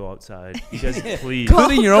guys need to go outside. You guys please put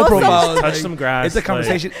in your own profile, touch some grass. It's a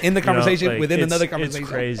conversation in the conversation, you know, like, within another conversation.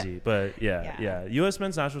 It's crazy, but yeah. U.S.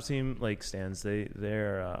 men's national team like stands.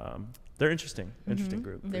 They're interesting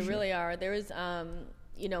group. They really are. There was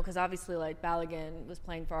you know, because obviously, like, Balogun was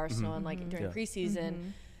playing for Arsenal, and like during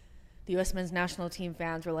preseason, the U.S. men's national team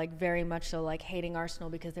fans were like very much so like hating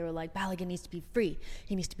Arsenal because they were like, Balogun needs to be free.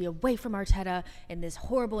 He needs to be away from Arteta and this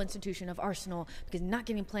horrible institution of Arsenal because not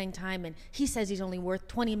getting playing time, and he says he's only worth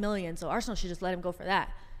 20 million, so Arsenal should just let him go for that.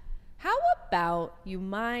 How about you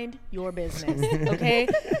mind your business, okay?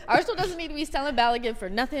 Arsenal doesn't need to be selling Balogun for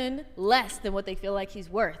nothing less than what they feel like he's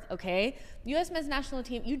worth, okay? U.S. men's national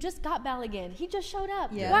team, you just got Balogun. He just showed up.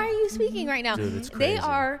 Yeah. Why are you speaking right now? Dude, it's crazy. They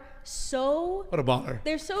are so... What a baller.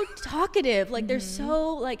 They're so talkative. Like, they're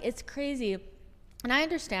so, like, it's crazy. And I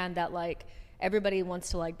understand that, like, everybody wants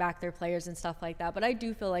to, like, back their players and stuff like that, but I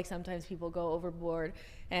do feel like sometimes people go overboard.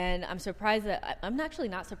 And I'm surprised that... I'm actually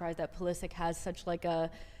not surprised that Pulisic has such, like, a...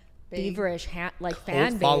 feverish fan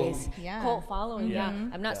base, cult following. Yeah,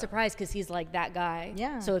 I'm not surprised because he's like that guy.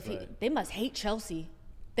 Yeah. So if they must hate Chelsea,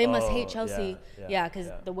 because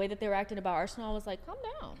the way that they were acting about Arsenal, I was like, calm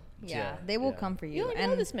down. Yeah, they will come for you. You don't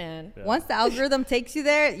know this man. Once the algorithm takes you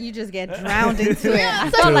there, you just get drowned into it.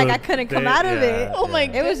 I felt like I couldn't come out of it. Oh my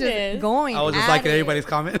goodness. It was just going. I was just liking everybody's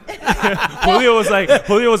comment. Julio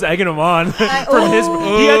was egging him on from his.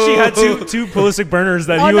 He actually had two Pulisic burners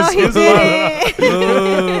that he was.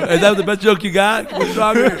 Is that the best joke you got? What's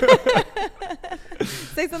stronger?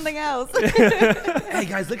 Say something else. Hey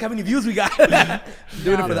guys, look how many views we got.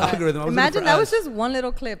 Doing it for the algorithm. Imagine that was just one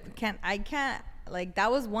little clip. Like,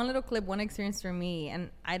 that was one little clip, one experience for me. And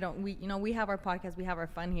we have our podcast, we have our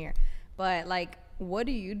fun here. But, like, what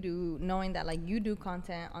do you do knowing that, like, you do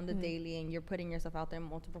content on the daily and you're putting yourself out there on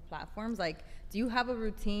multiple platforms? Like, do you have a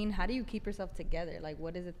routine? How do you keep yourself together? Like,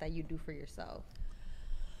 what is it that you do for yourself?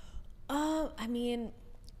 I mean,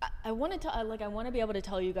 I want to be able to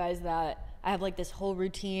tell you guys that I have, like, this whole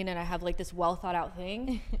routine and I have, like, this well thought out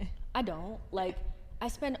thing. I don't. Like, I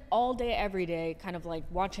spend all day, every day, kind of like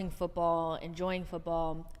watching football, enjoying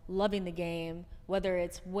football, loving the game, whether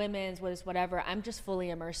it's women's, whether it's whatever. I'm just fully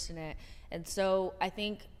immersed in it. And so I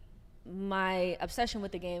think my obsession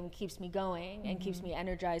with the game keeps me going and keeps me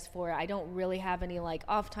energized for it. I don't really have any like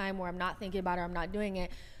off time where I'm not thinking about it or I'm not doing it.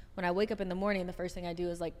 When I wake up in the morning, the first thing I do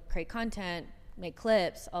is like create content, make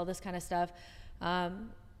clips, all this kind of stuff.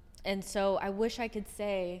 And so I wish I could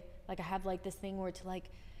say, like, I have like this thing where to like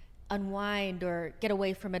unwind or get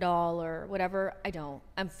away from it all or whatever. I don't.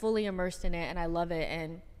 I'm fully immersed in it and I love it.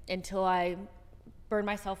 And until I burn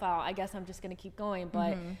myself out, I guess I'm just going to keep going.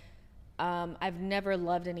 But I've never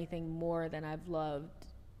loved anything more than I've loved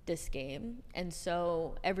this game. And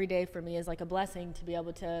so every day for me is like a blessing to be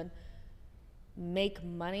able to make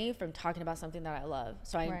money from talking about something that I love.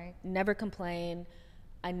 So I never complain.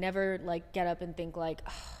 I never like get up and think like,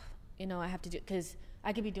 oh, you know, I have to do, because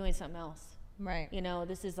I could be doing something else. Right. You know,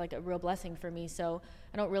 this is like a real blessing for me. So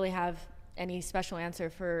I don't really have any special answer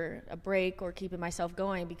for a break or keeping myself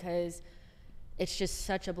going, because it's just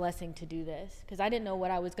such a blessing to do this, because I didn't know what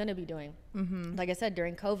I was going to be doing. Mm-hmm. Like I said,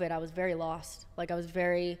 during COVID, I was very lost. Like I was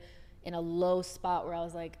very in a low spot where I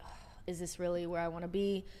was like, oh, is this really where I want to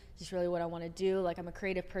be? Is this really what I want to do? Like, I'm a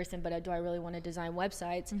creative person, but do I really want to design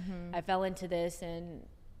websites? Mm-hmm. I fell into this, and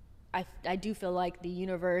I do feel like the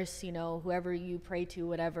universe, you know, whoever you pray to,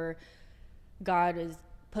 whatever, God has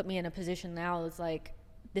put me in a position now. It's like,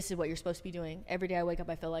 this is what you're supposed to be doing. Every day I wake up,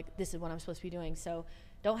 I feel like this is what I'm supposed to be doing. So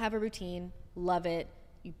don't have a routine, love it.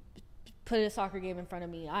 You put a soccer game in front of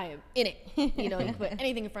me, I am in it. You know, you put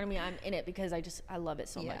anything in front of me, I'm in it, because I love it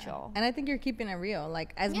so much, y'all. And I think you're keeping it real.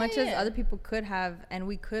 Like, as much as other people could have, and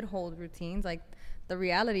we could hold routines, like, the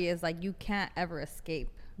reality is, like, you can't ever escape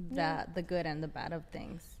the good and the bad of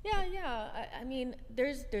things. I mean,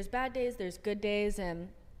 there's bad days, there's good days, and,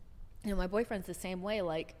 you know, my boyfriend's the same way.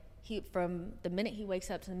 Like, from the minute he wakes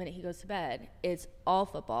up to the minute he goes to bed, it's all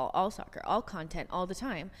football, all soccer, all content, all the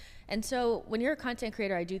time. And so when you're a content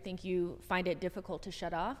creator, I do think you find it difficult to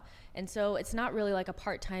shut off. And so it's not really like a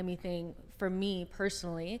part-timey thing for me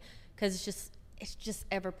personally, because it's just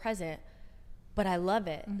ever present. But I love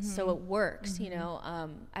it, so it works. You know,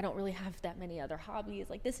 I don't really have that many other hobbies.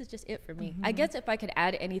 Like, this is just it for me. I guess if I could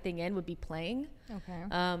add anything in, would be playing. Okay.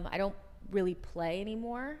 I don't really play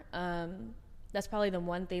anymore. That's probably the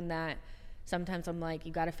one thing that sometimes I'm like,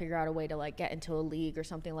 you got to figure out a way to, like, get into a league or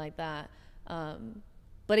something like that.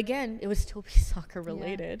 But again, it would still be soccer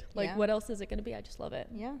related. Like, what else is it going to be? I just love it.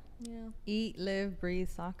 Yeah. Eat, live, breathe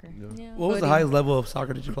soccer. What was the highest level of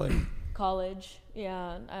soccer did you play? College.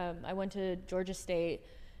 I went to Georgia State,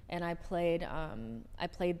 and I played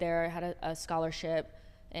there. I had a scholarship,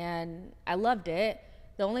 and I loved it.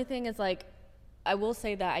 The only thing is, like, I will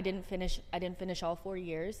say that I didn't finish all 4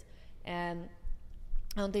 years, and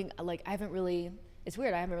I don't think, like, it's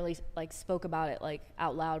weird, I haven't really, like, spoke about it, like,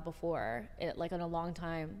 out loud before, like, in a long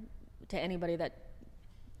time, to anybody that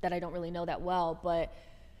I don't really know that well. But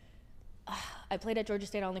I played at Georgia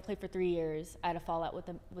State. I only played for 3 years. I had a fallout with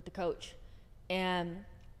the coach, and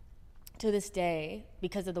to this day,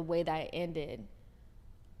 because of the way that it ended,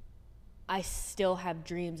 I still have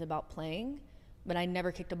dreams about playing, but I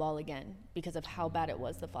never kicked a ball again because of how bad it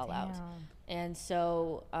was, the fallout. Damn. And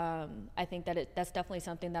so I think that that's definitely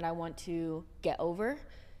something that I want to get over,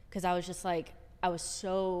 because I was just like, I was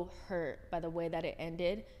so hurt by the way that it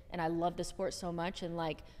ended, and I love the sport so much, and,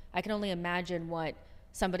 like, I can only imagine what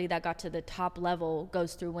somebody that got to the top level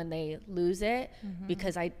goes through when they lose it,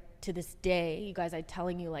 because to this day, you guys, I'm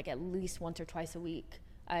telling you, like, at least once or twice a week,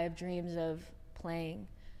 I have dreams of playing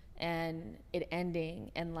and it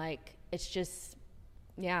ending, and, like, it's just,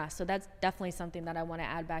 so that's definitely something that I want to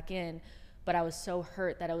add back in. But I was so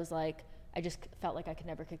hurt that I was like, I just felt like I could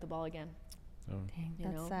never kick the ball again. Dang,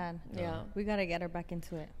 that's sad. Yeah. We got to get her back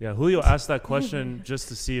into it. Yeah, Julio asked that question just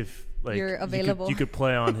to see if, like, you're available. You could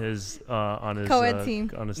play on his co-ed team.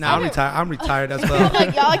 On his team. I'm retired as well.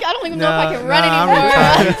 Like, y'all, I don't even know if I can run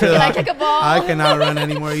anymore. Can I kick a ball? I cannot run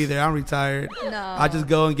anymore either. I'm retired. No. I just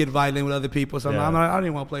go and get violent with other people. So I don't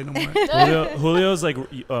even want to play no more. Julio's, like,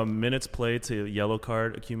 minutes played to yellow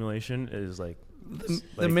card accumulation is, like,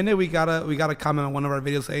 the minute we got a comment on one of our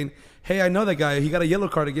videos saying, "Hey, I know that guy. He got a yellow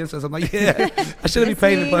card against us." I'm like, "Yeah, I shouldn't be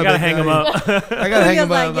paying him." I gotta hang him up. I gotta hang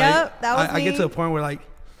him up. Yep, that was me. I get to a point where, like,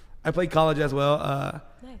 I play college as well.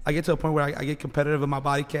 Nice. I get to a point where I get competitive and my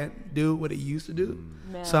body can't do what it used to do.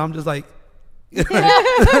 Man. So I'm just like,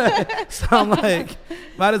 so I'm like,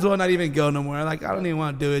 might as well not even go no more. I'm like, I don't even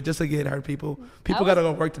want to do it just to get hurt people. People got to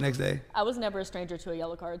go work the next day. I was never a stranger to a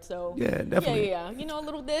yellow card, so yeah, definitely. Yeah. You know, a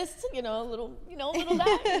little this, a little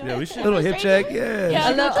that. Yeah, we should. A little hip check, yeah.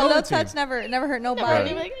 A little touch never hurt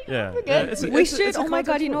nobody. Right. Yeah, we're good. We should. Oh my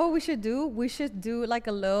God, you know what we should do? We should do, like,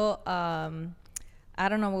 a little, I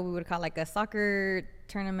don't know what we would call, like, a soccer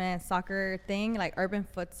tournament, soccer thing, like urban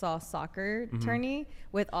futsal soccer tourney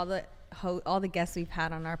with all the guests we've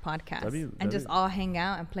had on our podcast, and just all hang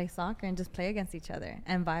out and play soccer and just play against each other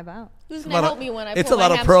and vibe out. Who's gonna help me when I? It's a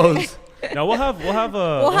lot of pros. No, we'll have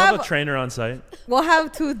a trainer on site. We'll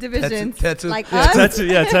have 2 divisions. Tattoo. Like us.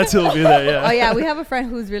 Tattoo will be there. Yeah. Oh yeah, we have a friend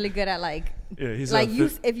who's really good at, like. Yeah, he's like,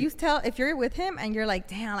 if you're with him and you're like,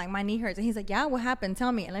 damn, like, my knee hurts, and he's like, yeah, what happened?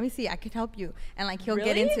 Tell me, and let me see, I could help you, and, like, he'll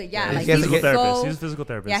get into it. Yeah, like, he's a physical therapist. He's a physical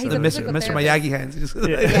therapist. Yeah, he's a physical Mr. Miyagi hands.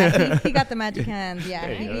 Yeah, he got the magic hands.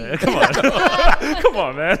 Yeah. Come on, come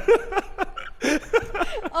on, man.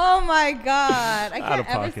 Oh my God, I can't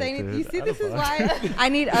ever say anything. You see, this is why I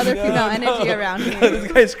need other female energy around here.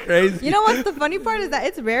 This guy's crazy. You know what's the funny part is that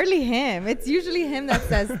it's rarely him. It's usually him that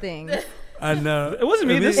says things. I know. It wasn't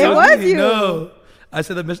me this time. It was you. No. I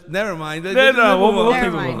said, never mind. No,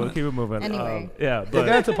 we'll keep it moving. Anyway. But it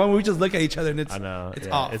got to the point where we just look at each other and it's, I know, it's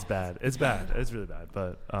off. It's bad. It's bad. It's really bad.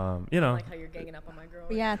 But, I like how you're ganging up on my girl.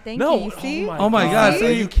 Yeah, thank you. See? Oh my God. Are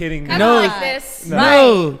you kidding me? No. Like this.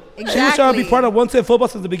 No. Right. Exactly. She was trying to be part of One Set Football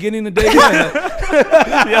since the beginning of the day.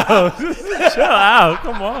 Yo, chill out.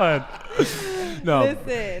 Come on. No,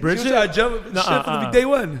 Listen. Bridget, she was trying to jump shit from day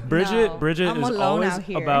one. Bridget I'm is alone always out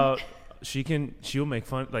here. about. She'll make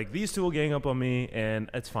fun. Like, these two will gang up on me, and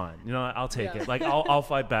it's fine. You know, I'll take it. Like, I'll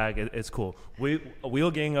fight back. It's cool.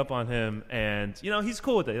 We'll gang up on him, and you know, he's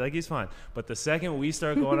cool with it. Like, he's fine. But the second we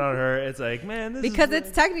start going on her, it's like, man, this because is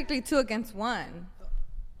it's technically 2 against 1.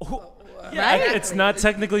 Yeah, right? It's not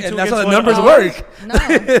technically 2 and that's against how the 1. numbers work.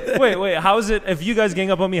 No, Wait. How is it? If you guys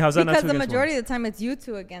gang up on me, how's that not 2 because the against majority 1? of the time it's you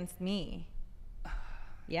 2 against me.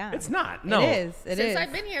 Yeah, It's not. No, It is. Since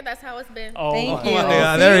I've been here, that's how it's been. Oh, Thank you.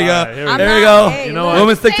 Yeah, there we All go. right, There we go. Hey, You know what?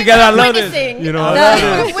 Women stick together. I love it. Witnessing. You know what?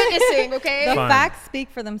 We're witnessing, okay? The Fine. facts speak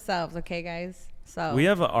for themselves, okay, guys. So We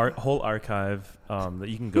have a whole archive that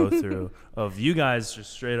you can go through of you guys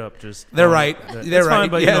just straight up just. They're right. It's They're fine,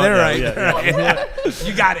 right. but Yeah, you know, they're right. yeah.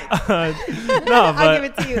 You got it. No, I'll but give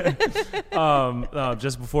it to you.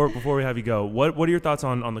 just before we have you go, what are your thoughts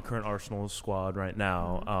on the current Arsenal squad right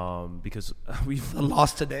now? Because we've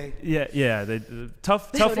Lost today. they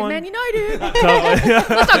tough Showed one. Man United. Tough-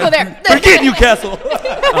 Let's not go there. Forget Newcastle.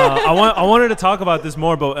 I wanted to talk about this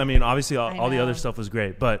more, but I mean, obviously, all the know. other stuff was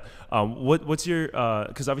great. But what's your?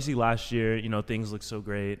 Because obviously, last year, you know, things looked so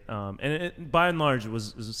great, and it, by and large, it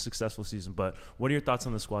was a successful season. But what are your thoughts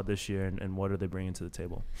on the squad this year, and what are they bringing to the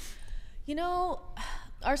table? You know,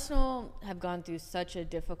 Arsenal have gone through such a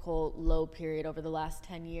difficult low period over the last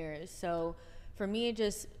 10 years. So for me,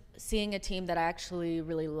 just seeing a team that I actually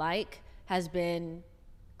really like has been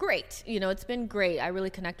great. You know, it's been great. I really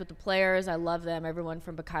connect with the players. I love them. Everyone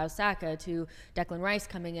from Bukayo Saka to Declan Rice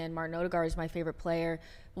coming in. Martin Odegaard is my favorite player.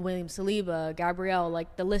 William Saliba, Gabriel,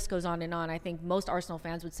 like the list goes on and on. I think most Arsenal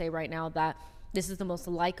fans would say right now that this is the most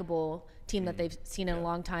likable team that they've seen in a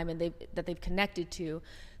long time and that they've connected to.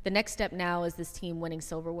 The next step now is this team winning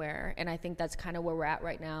silverware, and I think that's kind of where we're at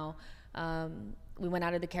right now. We went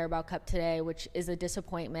out of the Carabao Cup today, which is a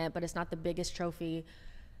disappointment, but it's not the biggest trophy.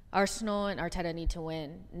 Arsenal and Arteta need to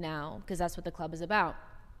win now because that's what the club is about.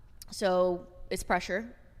 So it's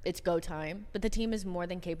pressure, it's go time, but the team is more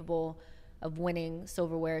than capable of winning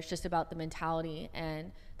silverware. It's just about the mentality,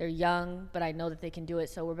 and they're young, but I know that they can do it,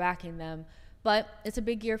 so we're backing them. But it's a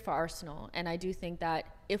big year for Arsenal, and I do think that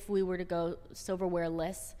if we were to go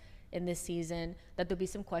silverware-less in this season, that there'll be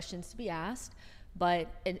some questions to be asked. But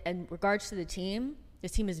in regards to the team,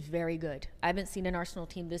 this team is very good. I haven't seen an Arsenal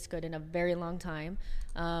team this good in a very long time.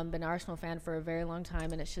 Been an Arsenal fan for a very long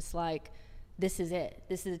time, and it's just like, this is it.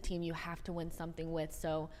 This is a team you have to win something with.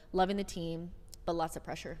 So loving the team, but lots of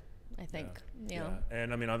pressure, I think. You know?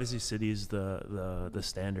 And I mean, obviously, City's the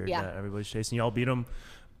standard that everybody's chasing. Y'all beat them.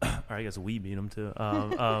 Or I guess we beat them too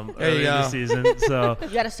early this season. So you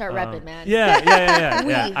got to start repping, man. Yeah.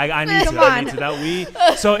 I need to. I need to. That we.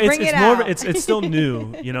 So it's more. It's still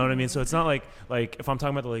new. You know what I mean? So it's not like if I'm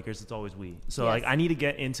talking about the Lakers, it's always we. So like I need to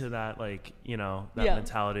get into that that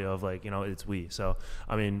mentality of it's we. So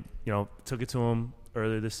I mean took it to them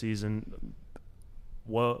earlier this season.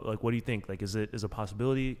 What do you think? Like is a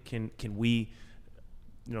possibility? Can we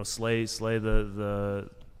slay the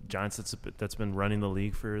Giants that's been running the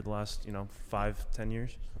league for the last 5-10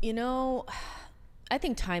 years? I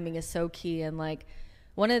think timing is so key, and like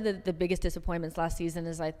one of the biggest disappointments last season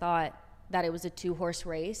is I thought that it was a 2-horse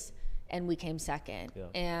race and we came second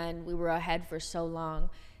and we were ahead for so long.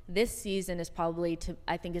 This season is probably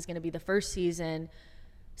I think is going to be the first season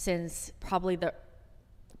since probably the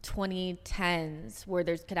 2010s where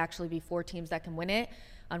there could actually be 4 teams that can win it.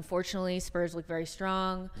 Unfortunately, Spurs look very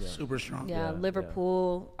strong. Super strong. Yeah,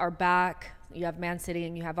 Liverpool are back. You have Man City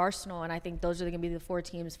and you have Arsenal, and I think those are going to be the 4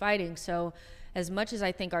 teams fighting. So as much as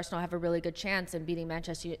I think Arsenal have a really good chance and beating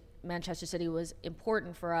Manchester City was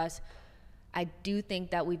important for us, I do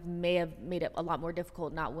think that we may have made it a lot more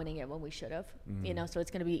difficult not winning it when we should have. So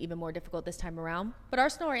it's going to be even more difficult this time around. But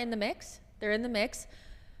Arsenal are in the mix. They're in the mix.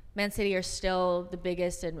 Man City are still the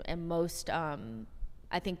biggest and most,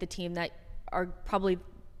 I think, the team that are probably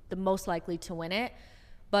the most likely to win it.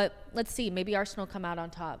 But let's see, maybe Arsenal come out on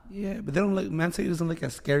top. Yeah, but Man City doesn't look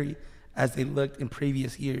as scary as they looked in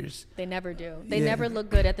previous years. They never do. They never look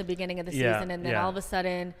good at the beginning of the season, and then all of a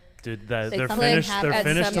sudden, dude, their finish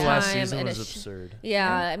to last season was absurd.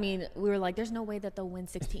 Yeah, I mean, we were like, there's no way that they'll win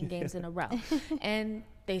 16 games in a row, and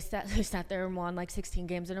they sat there and won like 16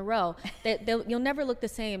 games in a row. You'll never look the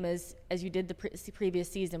same as you did the previous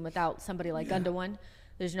season without somebody like Gundogan.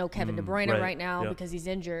 There's no Kevin De Bruyne right now because he's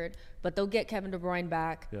injured, but they'll get Kevin De Bruyne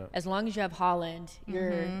back. Yeah. As long as you have Haaland,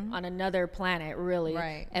 you're on another planet, really.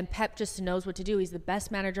 Right. And Pep just knows what to do. He's the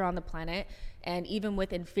best manager on the planet, and even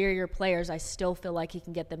with inferior players, I still feel like he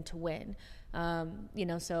can get them to win.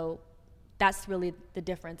 So that's really the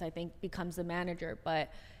difference, I think, becomes the manager.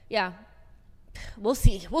 But yeah. We'll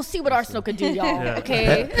see what Arsenal can do, y'all. Yeah.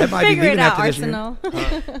 Okay, Pep might figure it out, Arsenal.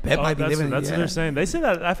 Pep might be living. That's what they're saying. They say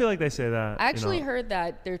that. I feel like they say that. I actually heard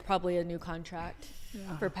that there's probably a new contract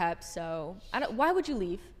for Pep. So why would you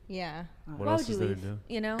leave? Yeah. What else is there to do?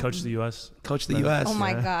 You know, coach the U.S. Coach the U.S. Oh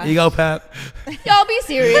my God. Here you go, Pep. Y'all be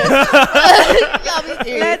serious. Y'all be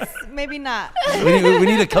serious. Let's maybe not. we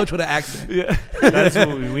need a coach with an accent. Yeah, that's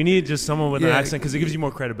what we need. Just someone with an accent because it gives you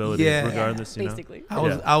more credibility, regardless. Basically,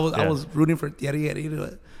 I was rooting for Thierry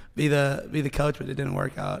to be the coach, but it didn't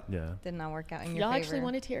work out. Yeah, did not work out in your Y'all favor. actually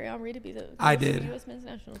wanted Thierry Henry to be the I did. U.S. men's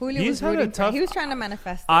national. Julio was rooting for. He was trying to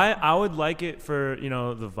manifest. I would like it for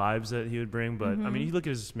the vibes that he would bring, but I mean, you look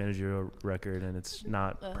at his managerial record and it's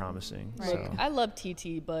not promising. Right. So. I love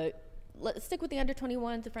TT, but let's stick with the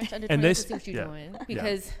under-21s, the French under-21s, and to see what you're doing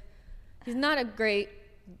because he's not a great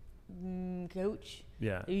coach.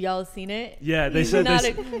 Yeah, y'all seen it? Yeah, they said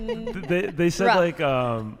they said like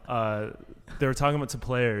they were talking about to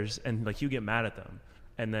players and like he would get mad at them,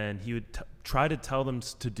 and then he would try to tell them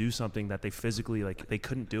to do something that they physically they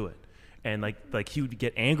couldn't do it, and like he would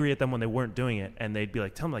get angry at them when they weren't doing it, and they'd be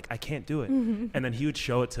like, tell him like I can't do it, and then he would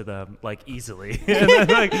show it to them like easily, and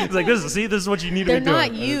then he's like this is what you need to be doing. They're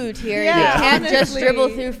not you, Thierry. You can't just dribble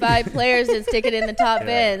through 5 players and stick it in the top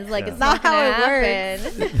ends. Like it's not how it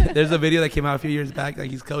works. There's a video that came out a few years back,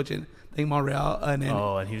 like he's coaching. I think Montreal, and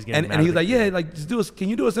he was getting and he was like, just do can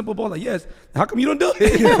you do a simple ball? Like, yes. How come you don't do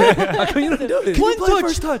it? How come you don't do it? One touch.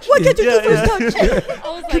 First touch. Why can't you do first touch?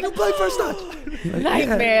 I was like, can you play first touch? Like,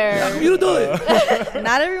 nightmare. How come you don't do it?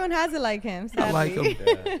 Not everyone has it like him. Sadly. I like him.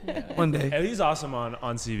 One day. And he's awesome on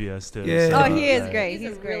CBS too. Yeah. So, he is great.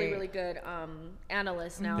 He's a really, really good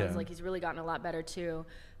analyst now. Yeah. He's really gotten a lot better too.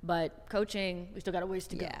 But coaching, we still got a ways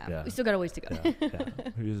to go. Yeah. We still got a ways to go.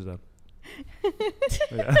 Who uses it up?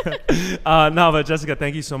 No, but Jessica,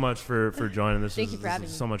 thank you so much for joining. This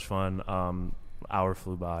was so much fun. Hour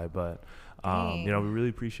flew by, but we really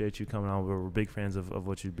appreciate you coming on. We're big fans of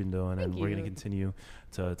what you've been doing, and we're going to continue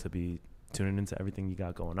to be tuning into everything you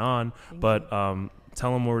got going on.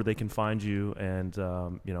 Tell them where they can find you and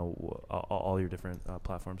all your different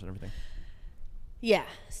platforms and everything. Yeah.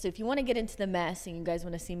 So if you want to get into the mess and you guys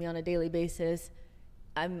want to see me on a daily basis,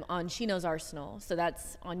 I'm on She Knows Arsenal, so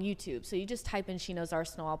that's on YouTube. So you just type in She Knows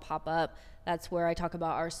Arsenal, I'll pop up. That's where I talk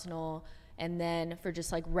about Arsenal. And then for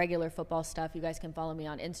just like regular football stuff, you guys can follow me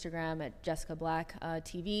on Instagram at Jessica Black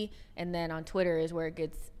TV, and then on Twitter is where it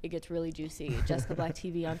gets really juicy. Jessica Black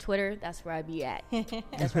TV on Twitter. That's where I be at.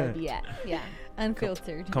 That's where I be at. Yeah,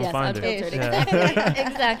 unfiltered. Come find unfiltered. It.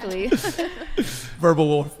 Exactly.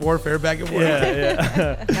 Verbal warfare back and forth.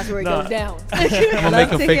 Yeah. That's where it goes down. I'm gonna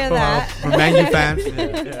make a fake profile for Man U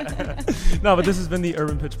fans. No, but this has been the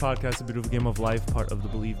Urban Pitch Podcast, a beautiful game of life, part of the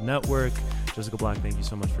Believe Network. Jessica Black, thank you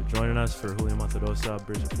so much for joining us. For Julio Monterosa,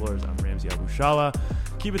 Bridget Flores, I'm Ramsey Abushala.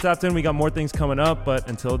 Keep it tapped in. We got more things coming up, but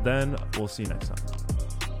until then, we'll see you next time.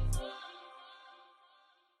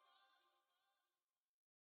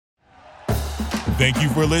 Thank you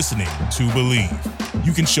for listening to Believe.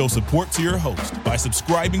 You can show support to your host by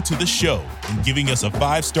subscribing to the show and giving us a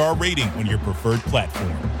 5-star rating on your preferred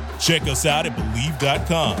platform. Check us out at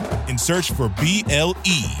Believe.com and search for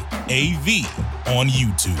BLEAV on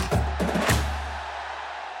YouTube.